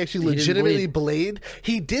even think he actually legitimately blade.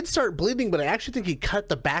 He did start bleeding, but I actually think he cut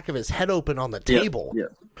the back of his head open on the table.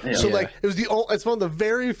 Yeah. So like, it's one of the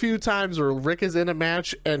very few times where Rick is in a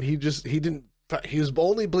match and he was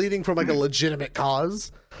only bleeding from like a legitimate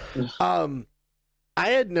cause. I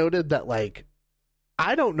had noted that, like,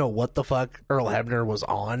 I don't know what the fuck Earl Hebner was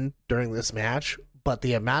on during this match, but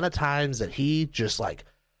the amount of times that he just like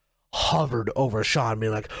hovered over Sean,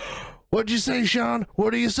 being like, "What'd you say, Sean?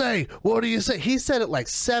 What do you say? What do you say?" He said it like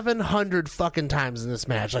 700 fucking times in this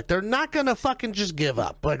match. Like, they're not gonna fucking just give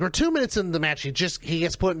up. Like, we're 2 minutes into the match, he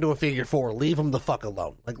gets put into a figure four. Leave him the fuck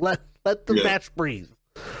alone. Like, let the match breathe.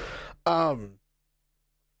 I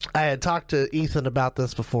had talked to Ethan about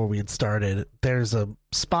this before we had started. There's a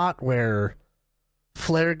spot where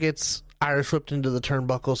Flair gets Irish whipped into the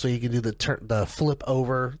turnbuckle so he can do the flip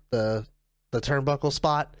over the turnbuckle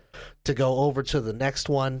spot to go over to the next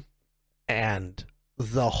one. And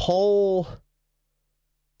the whole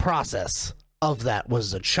process of that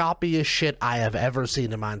was the choppiest shit I have ever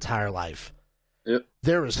seen in my entire life. Yep.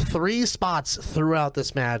 There was 3 spots throughout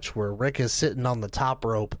this match where Rick is sitting on the top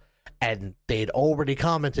rope, and they'd already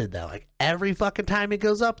commented that, like, every fucking time he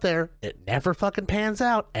goes up there, it never fucking pans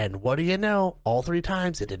out. And what do you know? All 3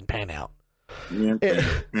 times it didn't pan out.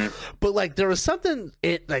 But like, there was something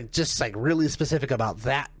just really specific about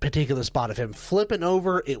that particular spot of him flipping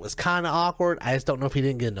over. It was kind of awkward. I just don't know if he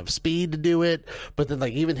didn't get enough speed to do it. But then,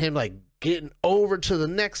 like, even him like getting over to the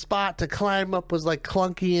next spot to climb up was like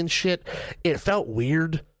clunky and shit. It felt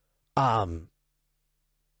weird.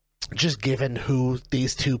 Just given who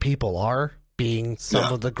these two people are, being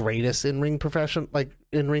some of the greatest in-ring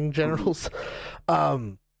in-ring generals.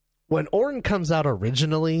 When Orton comes out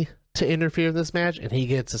originally to interfere in this match and he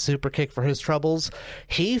gets a super kick for his troubles,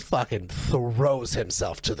 he fucking throws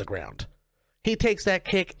himself to the ground. He takes that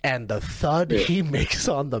kick, and the thud he makes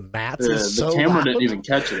on the mats is so loud. The camera didn't even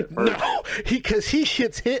catch it at first. No, because he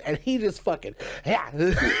gets hit, and he just fucking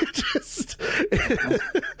just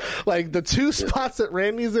like, the 2 spots that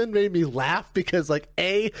Randy's in made me laugh because, like,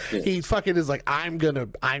 he fucking is like, I'm gonna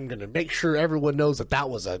make sure everyone knows that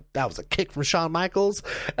was a kick from Shawn Michaels,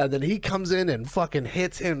 and then he comes in and fucking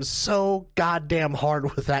hits him so goddamn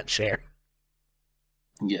hard with that chair.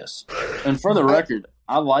 Yes, and for the record,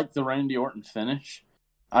 I like the Randy Orton finish.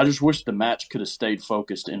 I just wish the match could have stayed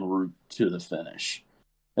focused en route to the finish.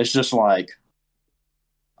 It's just like,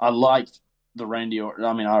 I liked the Randy Orton.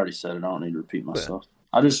 I mean, I already said it. I don't need to repeat myself.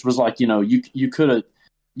 I just was like, you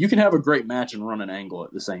can have a great match and run an angle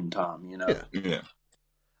at the same time, Yeah.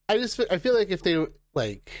 I feel like if they,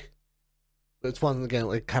 like, it's one again,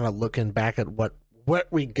 like kind of looking back at what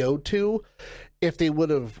we go to. If they would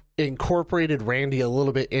have incorporated Randy a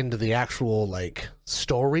little bit into the actual like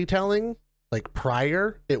storytelling, like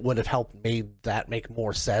prior, it would have helped make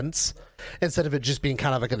more sense instead of it just being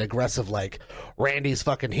kind of like an aggressive like Randy's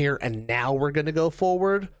fucking here and now we're gonna go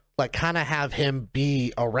forward. Like kind of have him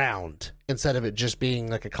be around instead of it just being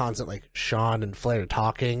like a constant like Shawn and Flair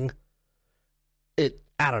talking.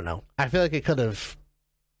 I don't know. I feel like it could have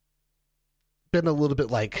been a little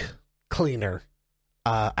bit like cleaner.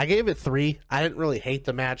 I gave it 3. I didn't really hate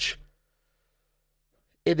the match.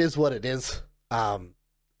 It is what it is.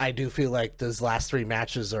 I do feel like those last 3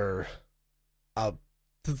 matches are.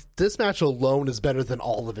 This match alone is better than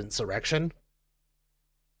all of Insurrection.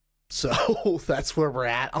 So that's where we're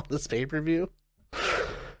at on this pay-per-view.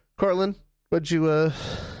 Cortland, what'd you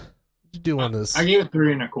do on this? I gave it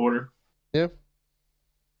 3 1/4. Yeah.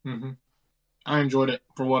 Mm-hmm. I enjoyed it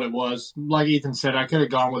for what it was. Like Ethan said, I could have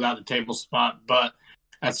gone without the table spot, but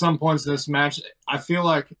at some points in this match, I feel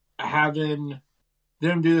like having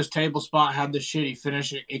them do this table spot, have this shitty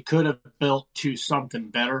finish, it could have built to something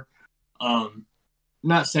better.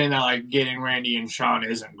 Not saying that like getting Randy and Shawn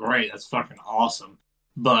isn't great. That's fucking awesome.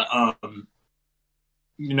 But I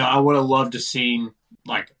would have loved to seen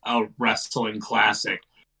like a wrestling classic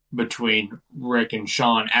between Rick and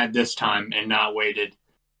Shawn at this time and not waited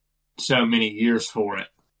so many years for it.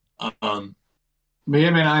 But yeah,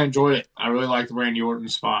 man, I enjoyed it. I really like the Randy Orton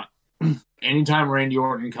spot. Anytime Randy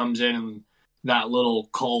Orton comes in and that little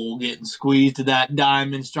coal getting squeezed to that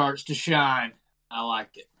diamond starts to shine, I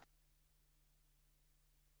liked it.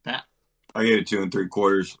 Pat? I gave it 2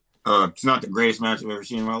 3/4. It's not the greatest match I've ever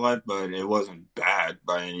seen in my life, but it wasn't bad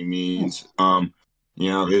by any means. It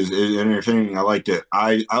was entertaining. I liked it.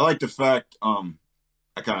 I like the fact, I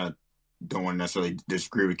kind of don't want to necessarily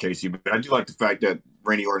disagree with Casey, but I do like the fact that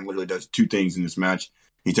Randy Orton literally does 2 things in this match.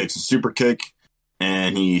 He takes a super kick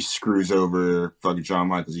and he screws over fucking Shawn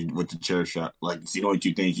Michaels with the chair shot. Like, it's the only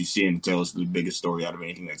 2 things you see, and it tells us the biggest story out of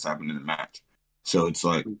anything that's happened in the match. So it's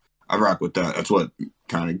like, I rock with that. That's what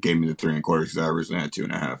kind of gave me the 3 1/4 because I originally had 2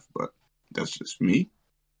 1/2, but that's just me.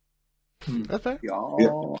 That's fair.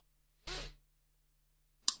 Y'all.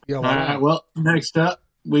 Yeah. All right, well, next up,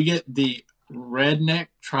 we get the Redneck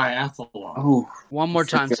Triathlon. Oh, One more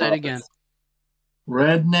time, say it again.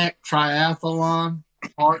 Redneck Triathlon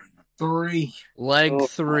Part 3. Leg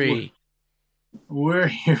 3. We're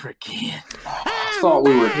here again. I thought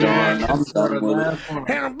we were done. I'm done with it.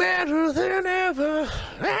 And better than ever.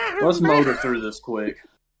 Let's motor through this quick.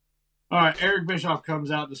 All right, Eric Bischoff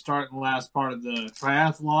comes out to start in the last part of the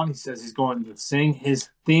triathlon. He says he's going to sing his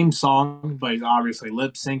theme song, but he's obviously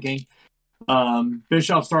lip syncing.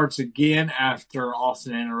 Bischoff starts again after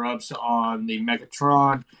Austin interrupts on the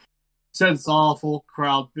Megatron. Says it's awful.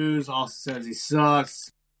 Crowd boos. Austin says he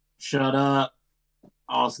sucks. Shut up.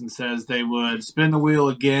 Austin says they would spin the wheel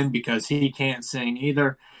again because he can't sing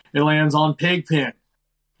either. It lands on Pigpen.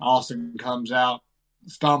 Austin comes out,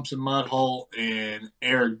 stomps a mud hole in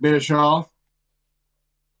Eric Bischoff,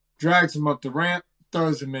 drags him up the ramp,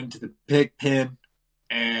 throws him into the pig pen,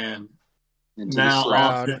 and now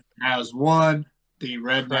Austin has won the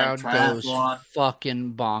Redneck Crowd goes Triathlon.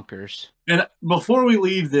 fucking bonkers. And before we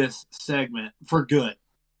leave this segment for good,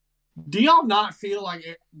 do y'all not feel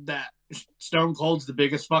like that Stone Cold's the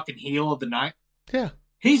biggest fucking heel of the night? Yeah.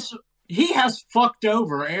 He has fucked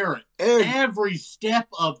over Eric every step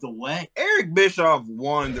of the way. Eric Bischoff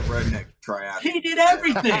won the Redneck Triathlon. He did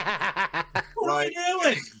everything. What are you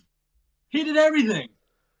doing? He did everything.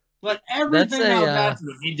 Like everything that was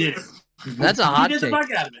happening, he did it. That's a hot He did take. the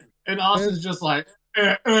fuck out of it. And Austin's just like,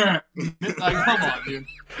 like, come on, dude.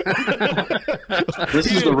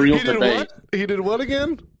 This is the real he did debate. what? He did what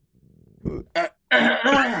again?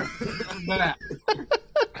 That.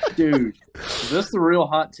 Dude, is this the real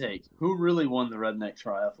hot take? Who really won the Redneck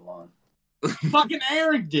Triathlon? Fucking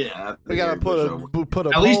Eric did. We gotta put a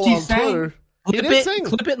At poll least he on sang. Twitter. He Clip did it, sing.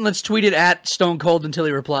 clip it, and let's tweet it at Stone Cold until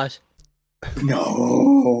he replies.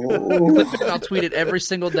 No. Clip it, and I'll tweet it every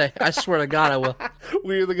single day. I swear to God, I will.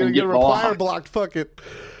 We're either gonna And get a get reply or blocked. blocked. Fuck it.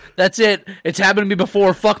 That's it. It's happened to me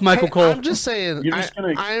before. Fuck Michael Hey, Cole. I'm just saying. You're just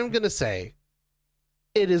gonna- I am gonna say,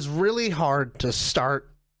 it is really hard to start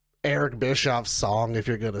Eric Bischoff's song if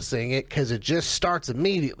you're gonna sing it because it just starts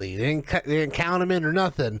immediately. They didn't count him in or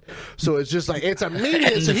nothing, so it's just like it's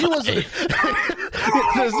immediate. So he wasn't.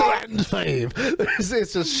 There's no end fave.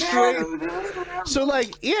 It's just straight. So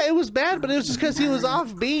like, yeah, it was bad, but it was just because he was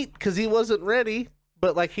off beat because he wasn't ready.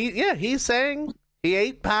 But like he sang, he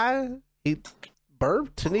ate pie, he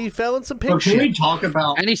burped, and he fell in some pig But can we shit. talk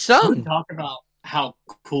about And he Can we sung. talk about how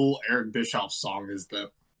cool Eric Bischoff's song is, though?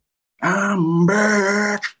 I'm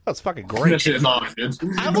back. That's fucking That great. shit is always good.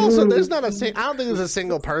 I'm also there's not a I don't think there's a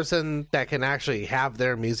single person that can actually have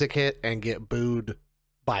their music hit and get booed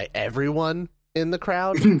by everyone in the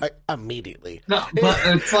crowd like, immediately. No, but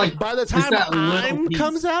it's like By the it's time that little I'm piece.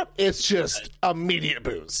 comes out, it's just immediate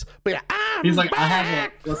boos. But yeah, He's like, I back.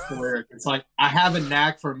 have a what's the lyric? It's like I have a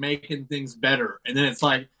knack for making things better, and then it's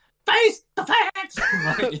like face the facts.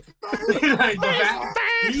 Like,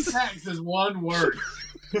 the facts is one word.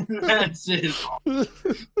 That's it.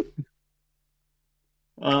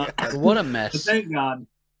 What a But mess. thank God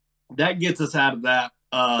that gets us out of that.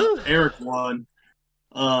 Eric won.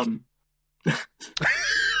 The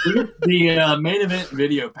main event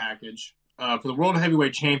video package for the World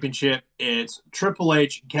Heavyweight Championship. It's Triple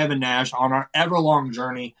H, Kevin Nash on our ever-long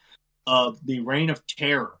journey of the Reign of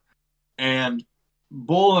Terror, and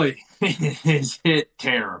boy, is it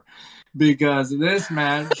terror because this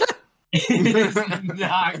match is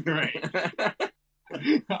not great.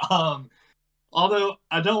 Although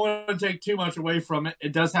I don't want to take too much away from it,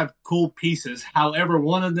 it does have cool pieces. However,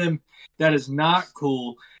 one of them that is not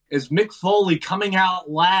cool is Mick Foley coming out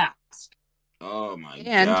last. Oh my And-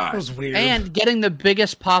 That god! was weird. And getting the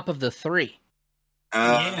biggest pop of the three.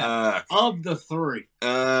 Of the three.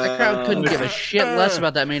 The crowd couldn't give a shit less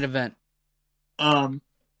about that main event.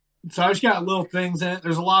 So I just got little things in it.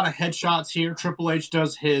 There's a lot of headshots here. Triple H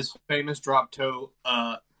does his famous drop toe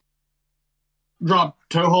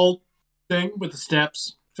hold thing with the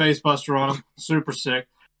steps, face buster on him. Super sick.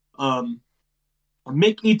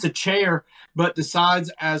 Mick eats a chair, but decides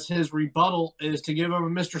as his rebuttal is to give him a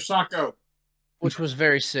Mr. Sacco. Which was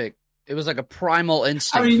very sick. It was like a primal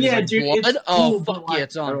instinct. I mean, He was yeah, like, dude, blood? it's Oh, cool, fuck but, yeah,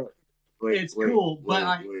 it's on. It's cool,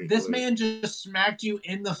 but this man just smacked you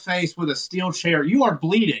in the face with a steel chair. You are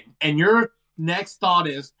bleeding, and your next thought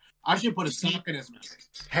is, I should put a sock in his mouth.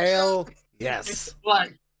 Hell yes. It's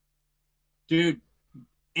like, dude,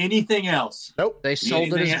 anything else? Nope. They sold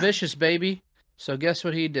it Anything as else? vicious, baby. So guess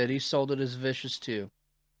what he did? He sold it as vicious too.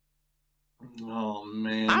 Oh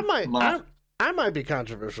man, I might be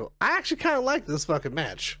controversial. I actually kind of like this fucking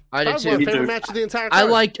match. I did That was too. my Me favorite too. match of the entire I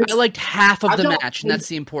card. liked half of I the don't match, and think- that's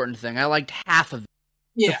the important thing. I liked half of it.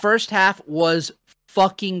 The yeah, first half was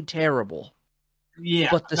fucking terrible. yeah.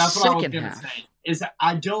 but the that's what I was second gonna half- say. Is that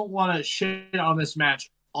I don't want to shit on this match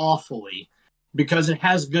awfully because it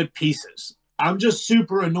has good pieces. I'm just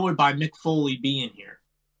super annoyed by Mick Foley being here.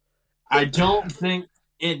 I don't think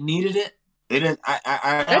it needed it. They didn't. I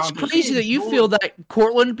That's don't think- crazy that you feel that,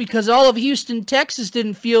 Cortland, because all of Houston, Texas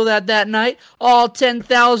didn't feel that night. All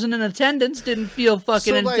 10,000 in attendance didn't feel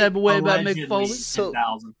fucking So, any like, type of way about Allegedly Mick Foley. So-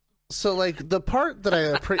 10,000. So like the part that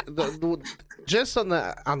I just on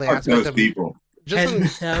the Fuck aspect those of people. just on,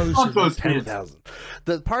 10,000. Fuck those kids. 10,000.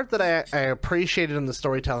 The part that I appreciated in the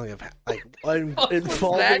storytelling of like What was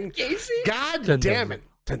involving that, Casey? God 10,000. damn it,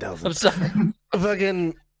 10,000. I'm sorry.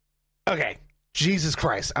 Fucking okay. Jesus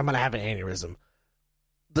Christ, I'm gonna have an aneurysm.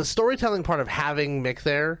 The storytelling part of having Mick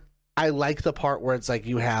there, I like the part where it's like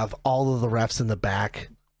you have all of the refs in the back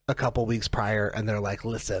a couple weeks prior, and they're like,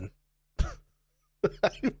 "Listen,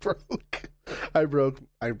 I broke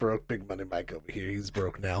Big Money Mike over here. He's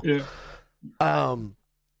broke now." Yeah.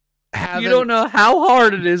 You don't know how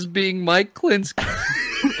hard it is being Mike Klinsky.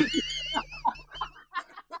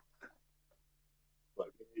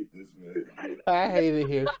 I hate it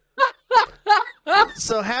here.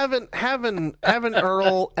 So having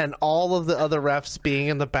Earl and all of the other refs being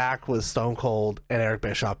in the back with Stone Cold and Eric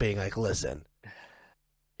Bischoff being like, "Listen,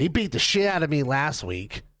 he beat the shit out of me last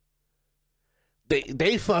week.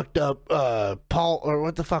 They fucked up Paul, or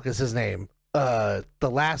what the fuck is his name? The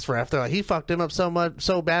last ref. They're like, he fucked him up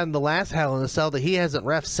so bad in the last Hell in a Cell that he hasn't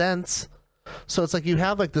ref since." So it's like you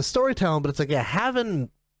have like the storytelling, but it's like, yeah, having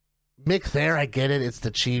Mick there, I get it. It's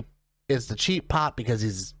the cheap pop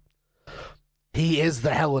because he is the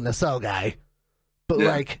Hell in a Cell guy. But Yeah.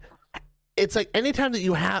 like, it's like anytime that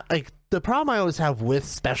you have like the problem I always have with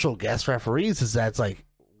special guest referees is that it's like,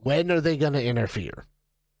 when are they going to interfere?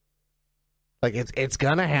 Like it's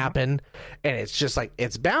gonna happen, and it's just like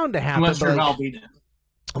it's bound to happen. Unless but, you're like, Valvina.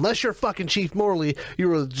 unless you're fucking Chief Morley, you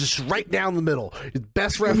were just right down the middle. You're the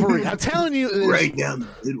best referee. I'm telling you, it's Right down the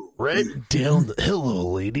middle. right down the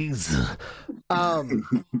hello, ladies.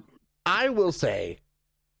 I will say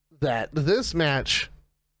that this match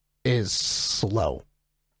is slow,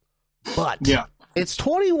 but Yeah. it's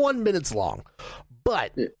 21 minutes long.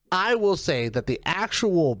 But I will say that the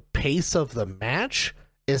actual pace of the match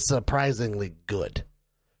is surprisingly good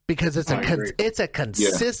because it's I agree. it's a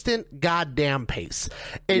consistent goddamn pace.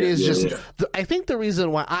 It is just. I think the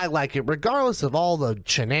reason why I like it, regardless of all the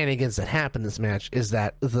shenanigans that happen in this match, is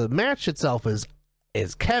that the match itself is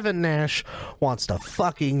is Kevin Nash wants to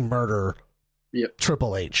fucking murder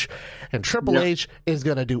Triple H. And Triple H is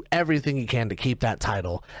going to do everything he can to keep that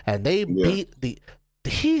title. And they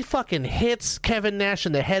he fucking hits Kevin Nash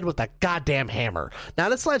in the head with a goddamn hammer.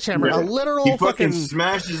 Not a sledgehammer, a literal he fucking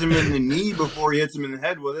smashes him in the knee before he hits him in the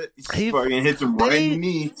head with it. He fucking hits him right in the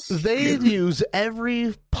knee. They use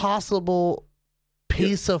every possible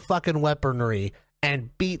piece of fucking weaponry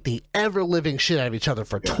and beat the ever-living shit out of each other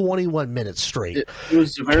for 21 minutes straight. It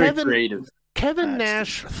was very creative. Kevin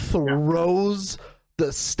Nash throws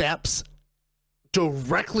the steps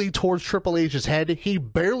directly towards Triple H's head. He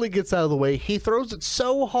barely gets out of the way. He throws it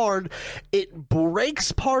so hard, it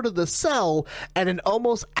breaks part of the cell, and it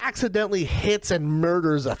almost accidentally hits and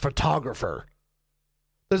murders a photographer.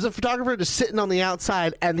 There's a photographer just sitting on the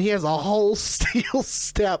outside, and he has a whole steel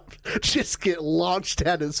step just get launched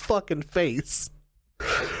at his fucking face.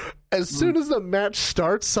 As soon as the match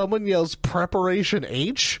starts, someone yells Preparation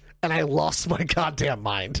H, and I lost my goddamn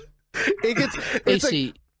mind. It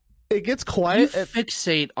gets quiet. You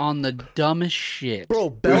fixate on the dumbest shit.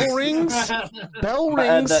 Bro, bell rings. Add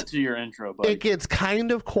that to your intro, buddy. It gets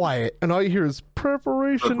kind of quiet, and all you hear is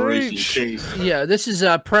Preparation H. Yeah, this is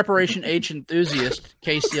Preparation H enthusiast,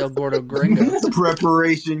 Casey El Gordo Gringo.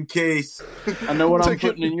 Preparation Case. I know what I'm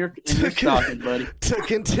putting in your stocking, buddy. To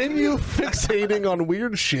continue fixating on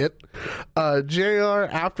weird shit, JR,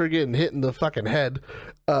 after getting hit in the fucking head,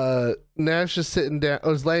 Nash is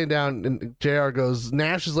was laying down, and JR goes,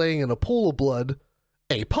 Nash is laying in a pool of blood,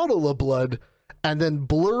 a puddle of blood, and then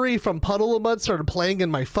Blurry from Puddle of Mud started playing in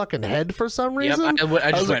my fucking head for some reason. Yep,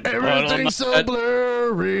 I just went, like, everything's so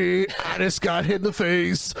blurry. I just got hit in the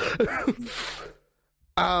face.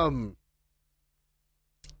 I'm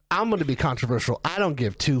going to be controversial. I don't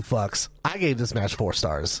give 2 fucks. I gave this match 4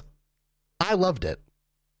 stars. I loved it.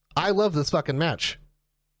 I love this fucking match.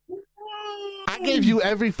 I gave you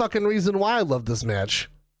every fucking reason why I love this match.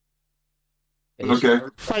 Okay.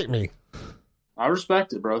 Fight me. I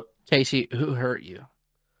respect it, bro. Casey, who hurt you?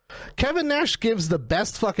 Kevin Nash gives the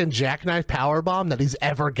best fucking jackknife powerbomb that he's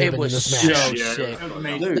ever given in this so match. Sick.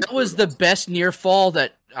 That was the best near fall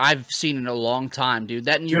that I've seen in a long time, dude.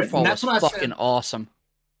 That near fall was fucking awesome.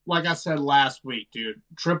 Like I said last week, dude,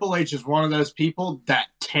 Triple H is one of those people that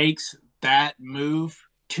takes that move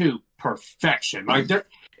to perfection. Like,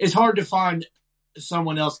 it's hard to find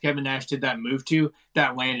someone else Kevin Nash did that move to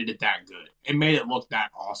that landed it that good. It made it look that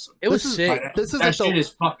awesome. It was sick. That shit is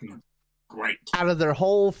fucking great. Out of their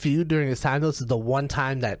whole feud during this time, this is the one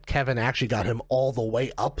time that Kevin actually got him all the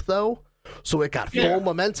way up, though. So it got full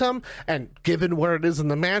momentum, and given where it is in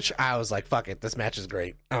the match, I was like, fuck it, this match is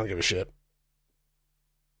great. I don't give a shit.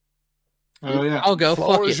 Oh, yeah. I'll go.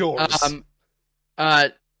 Floor Fuck is it. yours.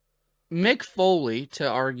 Mick Foley, to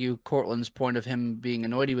argue Cortland's point of him being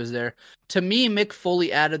annoyed he was there, to me, Mick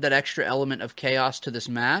Foley added that extra element of chaos to this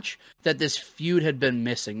match that this feud had been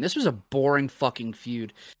missing. This was a boring fucking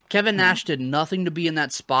feud. Kevin Nash did nothing to be in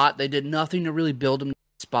that spot. They did nothing to really build him in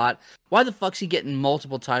that spot. Why the fuck's he getting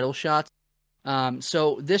multiple title shots?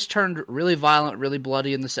 So this turned really violent, really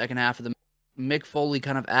bloody in the second half of the match. Mick Foley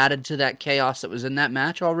kind of added to that chaos that was in that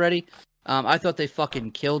match already. I thought they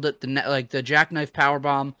fucking killed it. The jackknife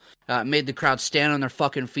powerbomb made the crowd stand on their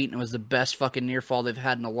fucking feet, and it was the best fucking near fall they've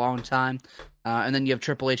had in a long time. And then you have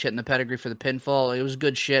Triple H hitting the pedigree for the pinfall. It was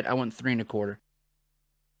good shit. I went 3 1/4.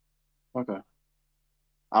 Okay.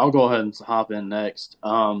 I'll go ahead and hop in next.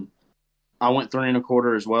 I went 3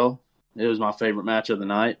 1/4 as well. It was my favorite match of the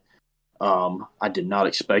night. I did not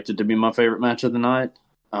expect it to be my favorite match of the night.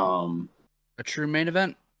 A true main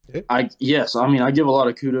event? I give a lot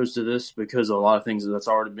of kudos to this because of a lot of things that's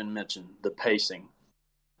already been mentioned. The pacing.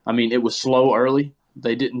 I mean, it was slow early.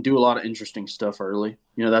 They didn't do a lot of interesting stuff early.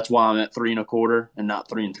 You know, that's why I'm at 3 1/4 and not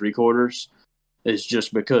 3 3/4. It's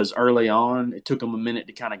just because early on, it took them a minute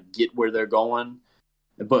to kind of get where they're going.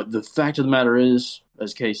 But the fact of the matter is,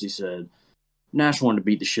 as Casey said, Nash wanted to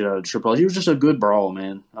beat the shit out of Triple H. It was just a good brawl,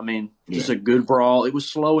 man. I mean, just a good brawl. It was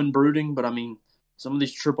slow and brooding, but I mean, some of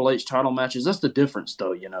these Triple H title matches, that's the difference,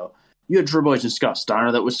 though, you know. You had Triple H and Scott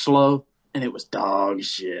Steiner that was slow, and it was dog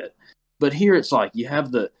shit. But here it's like you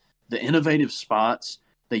have the innovative spots.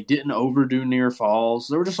 They didn't overdo near falls.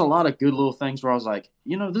 There were just a lot of good little things where I was like,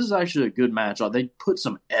 you know, this is actually a good match. Like, they put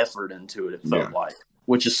some effort into it, it felt like,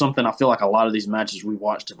 which is something I feel like a lot of these matches we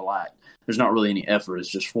watched have lacked. There's not really any effort. It's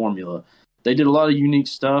just formula. They did a lot of unique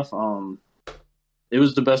stuff. It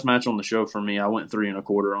was the best match on the show for me. I went 3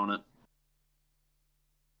 1/4 on it.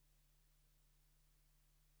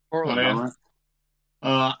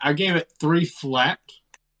 I gave it 3 flat.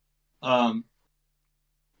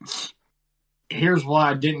 Here's why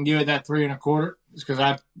I didn't give it that 3 1/4. It's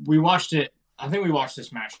because we watched it I think we watched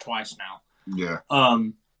this match twice now. Yeah.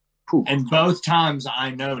 And both times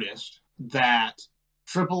I noticed that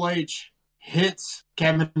Triple H hits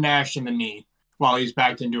Kevin Nash in the knee while he's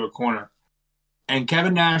backed into a corner. And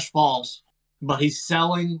Kevin Nash falls, but he's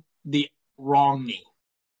selling the wrong knee.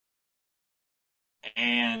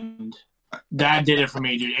 And that did it for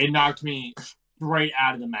me, dude. It knocked me straight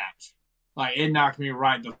out of the match. Like, it knocked me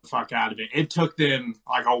right the fuck out of it. It took them,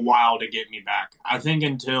 like, a while to get me back. I think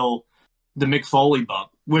until the Mick Foley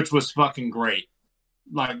bump, which was fucking great.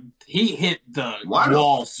 Like, he hit the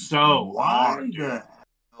wall so hard. Why the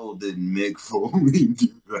hell did Mick Foley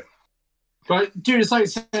do that? But, dude, it's like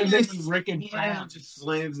saying Rick and Shawn. Just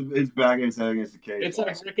slams his back and his head against the cage. It's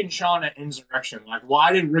like Rick and Shawn at Insurrection. Like,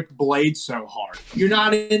 why did Rick blade so hard? You're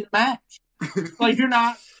not in the match. Like, you're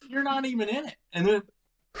not even in it. And then,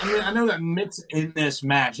 I mean, I know that Mick's in this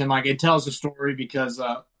match, and, like, it tells a story because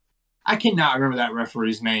I cannot remember that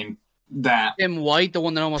referee's name. Tim White, the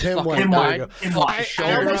one that almost fucking White. died.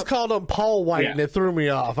 I almost called him Paul White, and it threw me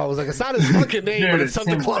off. I was like, it's not his fucking name, but it's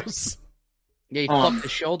something close. Yeah, he fucked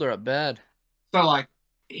his shoulder up bad. So, like,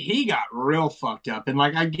 he got real fucked up. And,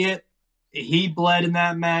 like, I get he bled in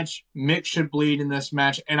that match. Mick should bleed in this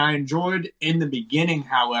match. And I enjoyed in the beginning,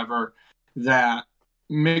 however, that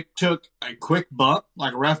Mick took a quick bump,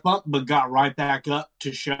 like a ref bump, but got right back up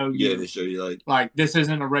to show you. Yeah, to show you, like, this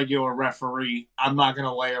isn't a regular referee. I'm not going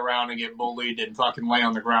to lay around and get bullied and fucking lay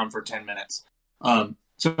on the ground for 10 minutes.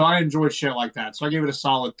 So I enjoyed shit like that. So I gave it a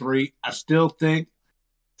solid 3. I still think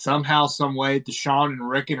somehow, some way, the Shawn and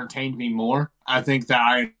Rick entertained me more. I think that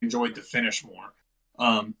I enjoyed the finish more.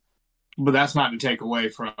 But that's not to take away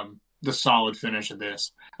from the solid finish of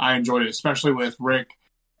this. I enjoyed it, especially with Rick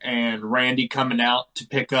and Randy coming out to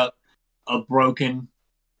pick up a broken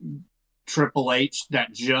Triple H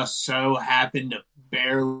that just so happened to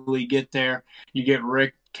barely get there. You get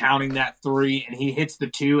Rick counting that 3, and he hits the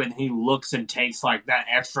 2, and he looks and takes like that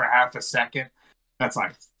extra half a second. That's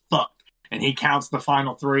like, fuck. And he counts the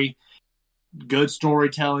final 3. Good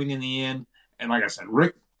storytelling in the end. And like I said,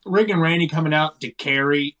 Rick and Randy coming out to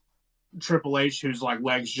carry Triple H, whose like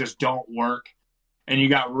legs just don't work. And you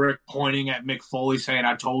got Rick pointing at Mick Foley saying,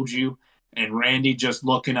 I told you. And Randy just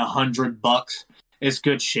looking $100. It's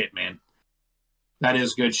good shit, man. That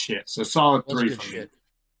is good shit. So solid 3 for me.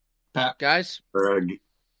 Pat? Guys?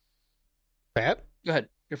 Pat? Go ahead.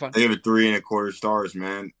 You're fine. I gave it 3.25 stars,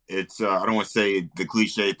 man. It's I don't want to say the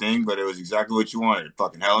cliche thing, but it was exactly what you wanted.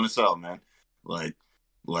 Fucking Hell in a Cell, man. Like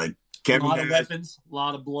Kevin. A lot of weapons, a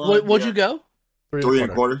lot of blood. What'd you go?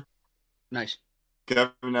 3.25. Nice.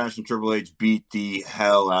 Kevin Nash and Triple H beat the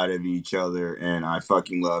hell out of each other, and I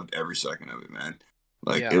fucking loved every second of it, man.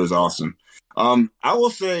 Like, It was awesome. I will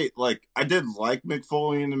say, like, I did like Mick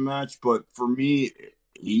Foley in the match, but for me,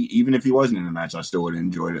 even if he wasn't in the match, I still would have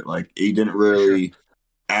enjoyed it. Like, he didn't really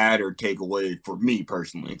add or take away, for me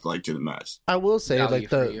personally, like, to the match. I will say, like,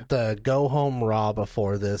 the go home Raw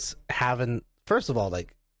before this, first of all,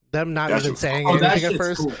 like, them not even saying anything at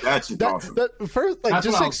first. Cool. That's just awesome. First, like,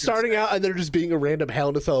 just like starting out and they're just being a random Hell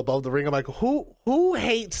in a Cell above the ring. I'm like, who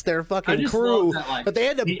hates their fucking crew? But they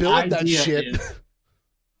had to build that shit.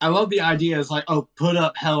 I love the idea. It's like, oh, put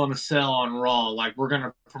up Hell in a Cell on Raw. Like, we're going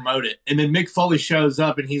to promote it. And then Mick Foley shows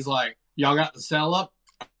up and he's like, y'all got the cell up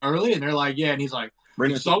early? And they're like, yeah. And he's like,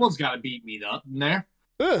 someone's got to beat me up in there.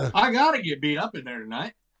 I got to get beat up in there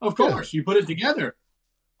tonight. Of course. You put it together.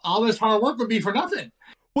 All this hard work would be for nothing.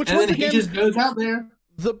 Which and then he just goes out there.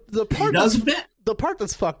 The part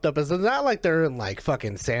that's fucked up is it's not like they're in like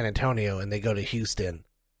fucking San Antonio and they go to Houston.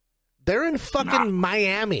 They're in fucking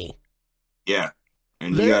Miami. Yeah.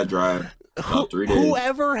 And you gotta drive about 3 days.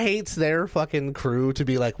 Whoever hates their fucking crew to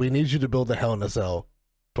be like, we need you to build a Hell in a Cell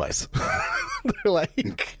twice. They're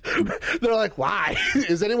like, why?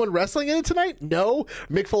 Is anyone wrestling in it tonight? No.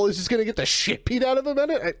 Mick Foley's just gonna get the shit beat out of him in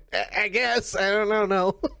it? I guess. I don't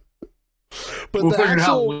know. But we'll figure it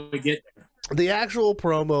out when we get there. The actual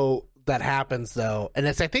promo that happens, though, and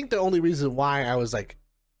it's I think the only reason why I was like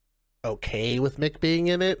okay with Mick being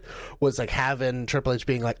in it was like having Triple H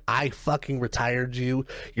being like, I fucking retired you.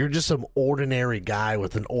 You're just some ordinary guy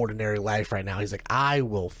with an ordinary life right now. He's like, I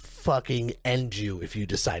will fucking end you if you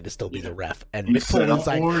decide to still be the ref. And Mick Foley's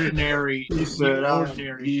like, ordinary. He said,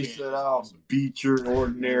 I'll beat your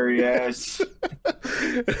ordinary ass.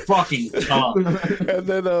 Fucking tough. And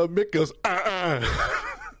then Mick goes,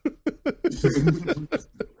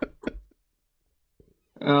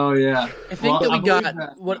 Oh yeah. I think that we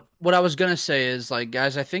got what I was gonna say is like,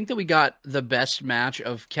 guys, I think that we got the best match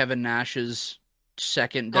of Kevin Nash's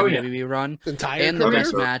second WWE run and the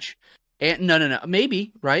best match. And no,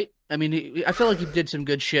 maybe right. I mean, I feel like he did some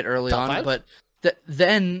good shit early on, but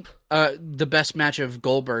then The best match of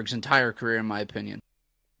Goldberg's entire career, in my opinion,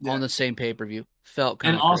 Yeah. on the same pay-per-view. Felt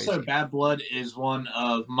kind And of also, crazy. Bad Blood is one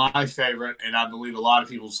of my favorite, and I believe a lot of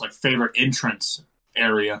people's favorite entrance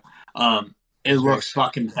area. It looks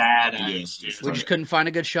fucking badass. Yes. We just couldn't find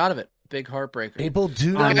a good shot of it. Big heartbreaker. People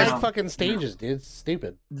do I not know. like fucking stages, dude. It's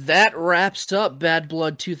stupid. That wraps up Bad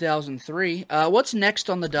Blood 2003. What's next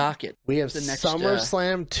on the docket? We have The next,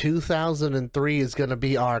 SummerSlam 2003 is going to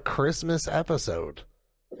be our Christmas episode.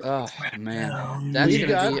 Oh, man. That's We've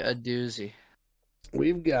going to got- be a doozy.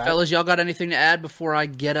 We've got. Fellas, y'all got anything to add before I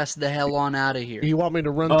get us the hell on out of here? You want me to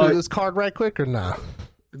run through this card right quick or not?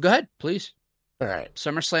 Go ahead, please. All right.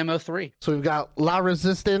 SummerSlam 03. So we've got La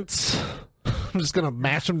Resistance. I'm just going to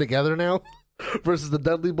mash them together now. Versus the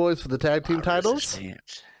Dudley Boys for the tag team titles.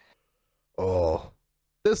 Oh,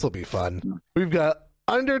 this will be fun. We've got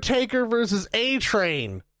Undertaker versus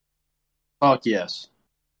A-Train. Fuck yes.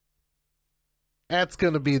 That's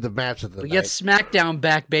going to be the match of the We night. get SmackDown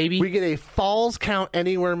back, baby. We get a Falls Count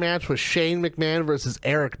Anywhere match with Shane McMahon versus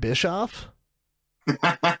Eric Bischoff.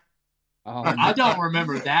 I don't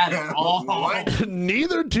remember that at all. What?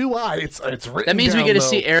 Neither do I. It's written that means we down, get to though.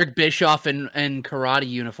 see Eric Bischoff in karate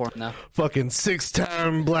uniform, though. Fucking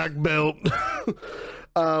 6-time black belt.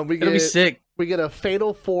 It'll be sick. We get a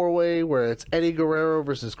fatal 4-way where it's Eddie Guerrero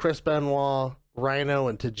versus Chris Benoit, Rhino,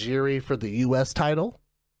 and Tajiri for the U.S. title.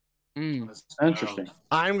 Interesting.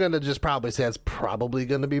 I'm going to just probably say it's probably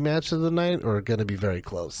going to be match of the night or going to be very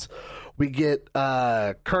close. We get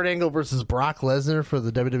Kurt Angle versus Brock Lesnar for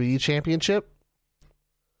the WWE Championship.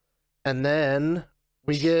 And then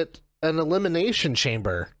we get an Elimination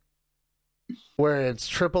Chamber where it's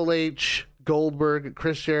Triple H, Goldberg,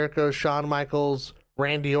 Chris Jericho, Shawn Michaels,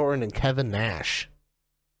 Randy Orton, and Kevin Nash.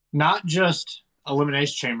 Not just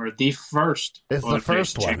Elimination Chamber, the first. It's the Elimination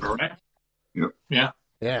first one. Chamber, right? Yep. Yeah.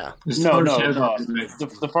 Yeah. It's the No, first no, ever no. Elimination.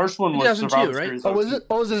 The first one was 2002, Survivor right? Series. Oh, was it?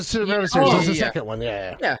 Oh, was it Survivor Yeah. Series? Oh, That's the yeah. second one.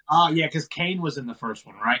 Yeah. Yeah, because Kane was in the first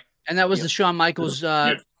one, right? And that was the Shawn Michaels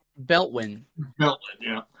belt win. Beltland,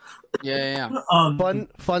 yeah. Yeah.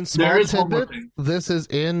 Fun small there is one more tidbit. thing. This is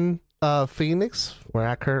in Phoenix, where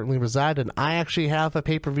I currently reside, and I actually have a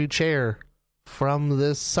pay-per-view chair from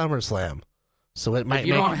this SummerSlam. So it might If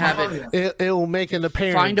you make don't have it, it will make an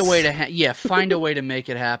appearance. find a way to find a way to make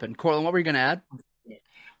it happen. Cortland, what were you going to add?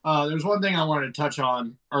 There's one thing I wanted to touch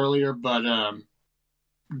on earlier, but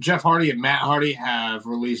Jeff Hardy and Matt Hardy have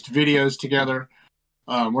released videos together.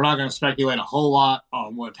 We're not going to speculate a whole lot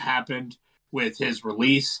on what happened with his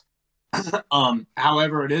release.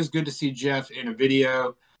 However, it is good to see Jeff in a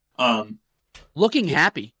video. Looking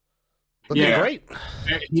happy. Looking Yeah. great.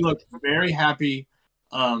 He looked very happy.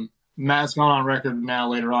 Matt's gone on record now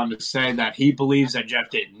later on to say that he believes that Jeff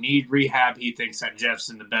didn't need rehab. He thinks that Jeff's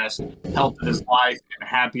in the best health of his life and the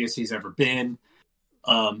happiest he's ever been.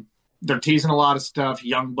 They're teasing a lot of stuff.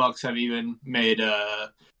 Young Bucks have even made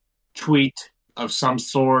a tweet of some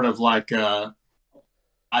sort of eyes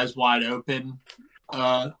wide open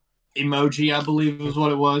emoji, I believe was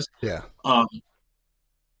what it was. Yeah. I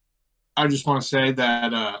just want to say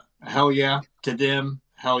that hell yeah to them.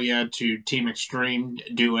 Hell yeah to Team Extreme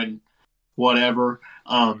doing whatever.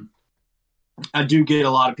 I do get a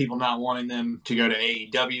lot of people not wanting them to go to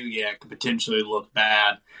AEW. Yeah, it could potentially look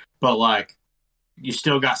bad. But, you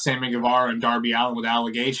still got Sammy Guevara and Darby Allin with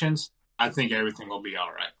allegations. I think everything will be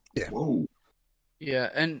all right. Whoa. Yeah,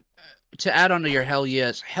 and to add on to your hell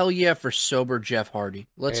yeah for sober Jeff Hardy.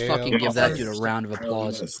 Let's Hell fucking give that dude yes. a round of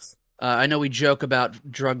applause. Yes. I know we joke about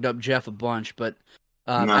drugged up Jeff a bunch, but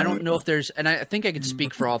I don't know if there's, and I think I can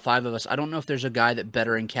speak for all five of us. I don't know if there's a guy that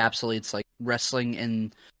better encapsulates wrestling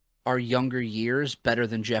in our younger years better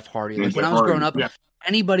than Jeff Hardy. Like when I was growing up, Yeah.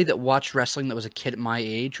 anybody that watched wrestling that was a kid at my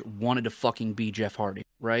age wanted to fucking be Jeff Hardy,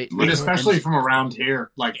 right? And especially from around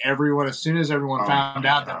here. Everyone, as soon as everyone Oh, found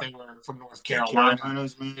out God. that they were from North Carolina,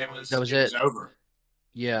 Carolinas, man. it was it. over.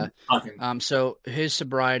 Yeah. Fucking So his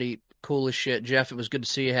sobriety, cool as shit. Jeff, it was good to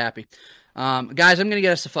see you happy. Guys, I'm going to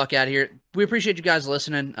get us the fuck out of here. We appreciate you guys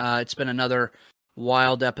listening. It's been another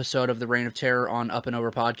wild episode of the Reign of Terror on Up and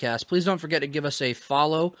Over Podcast. Please don't forget to give us a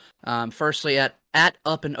follow. Firstly, at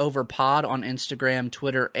Up and Over Pod on Instagram,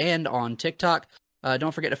 Twitter, and on TikTok.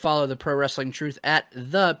 Don't forget to follow the Pro Wrestling Truth at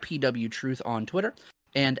the PW Truth on Twitter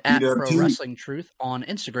and at PWT. Pro Wrestling Truth on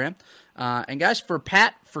Instagram. And guys, for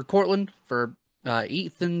Pat, for Cortland, for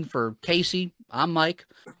Ethan, for Casey, I'm Mike,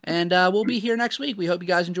 and we'll be here next week. We hope you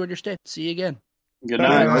guys enjoyed your stay. See you again. Good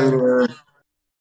night. Later.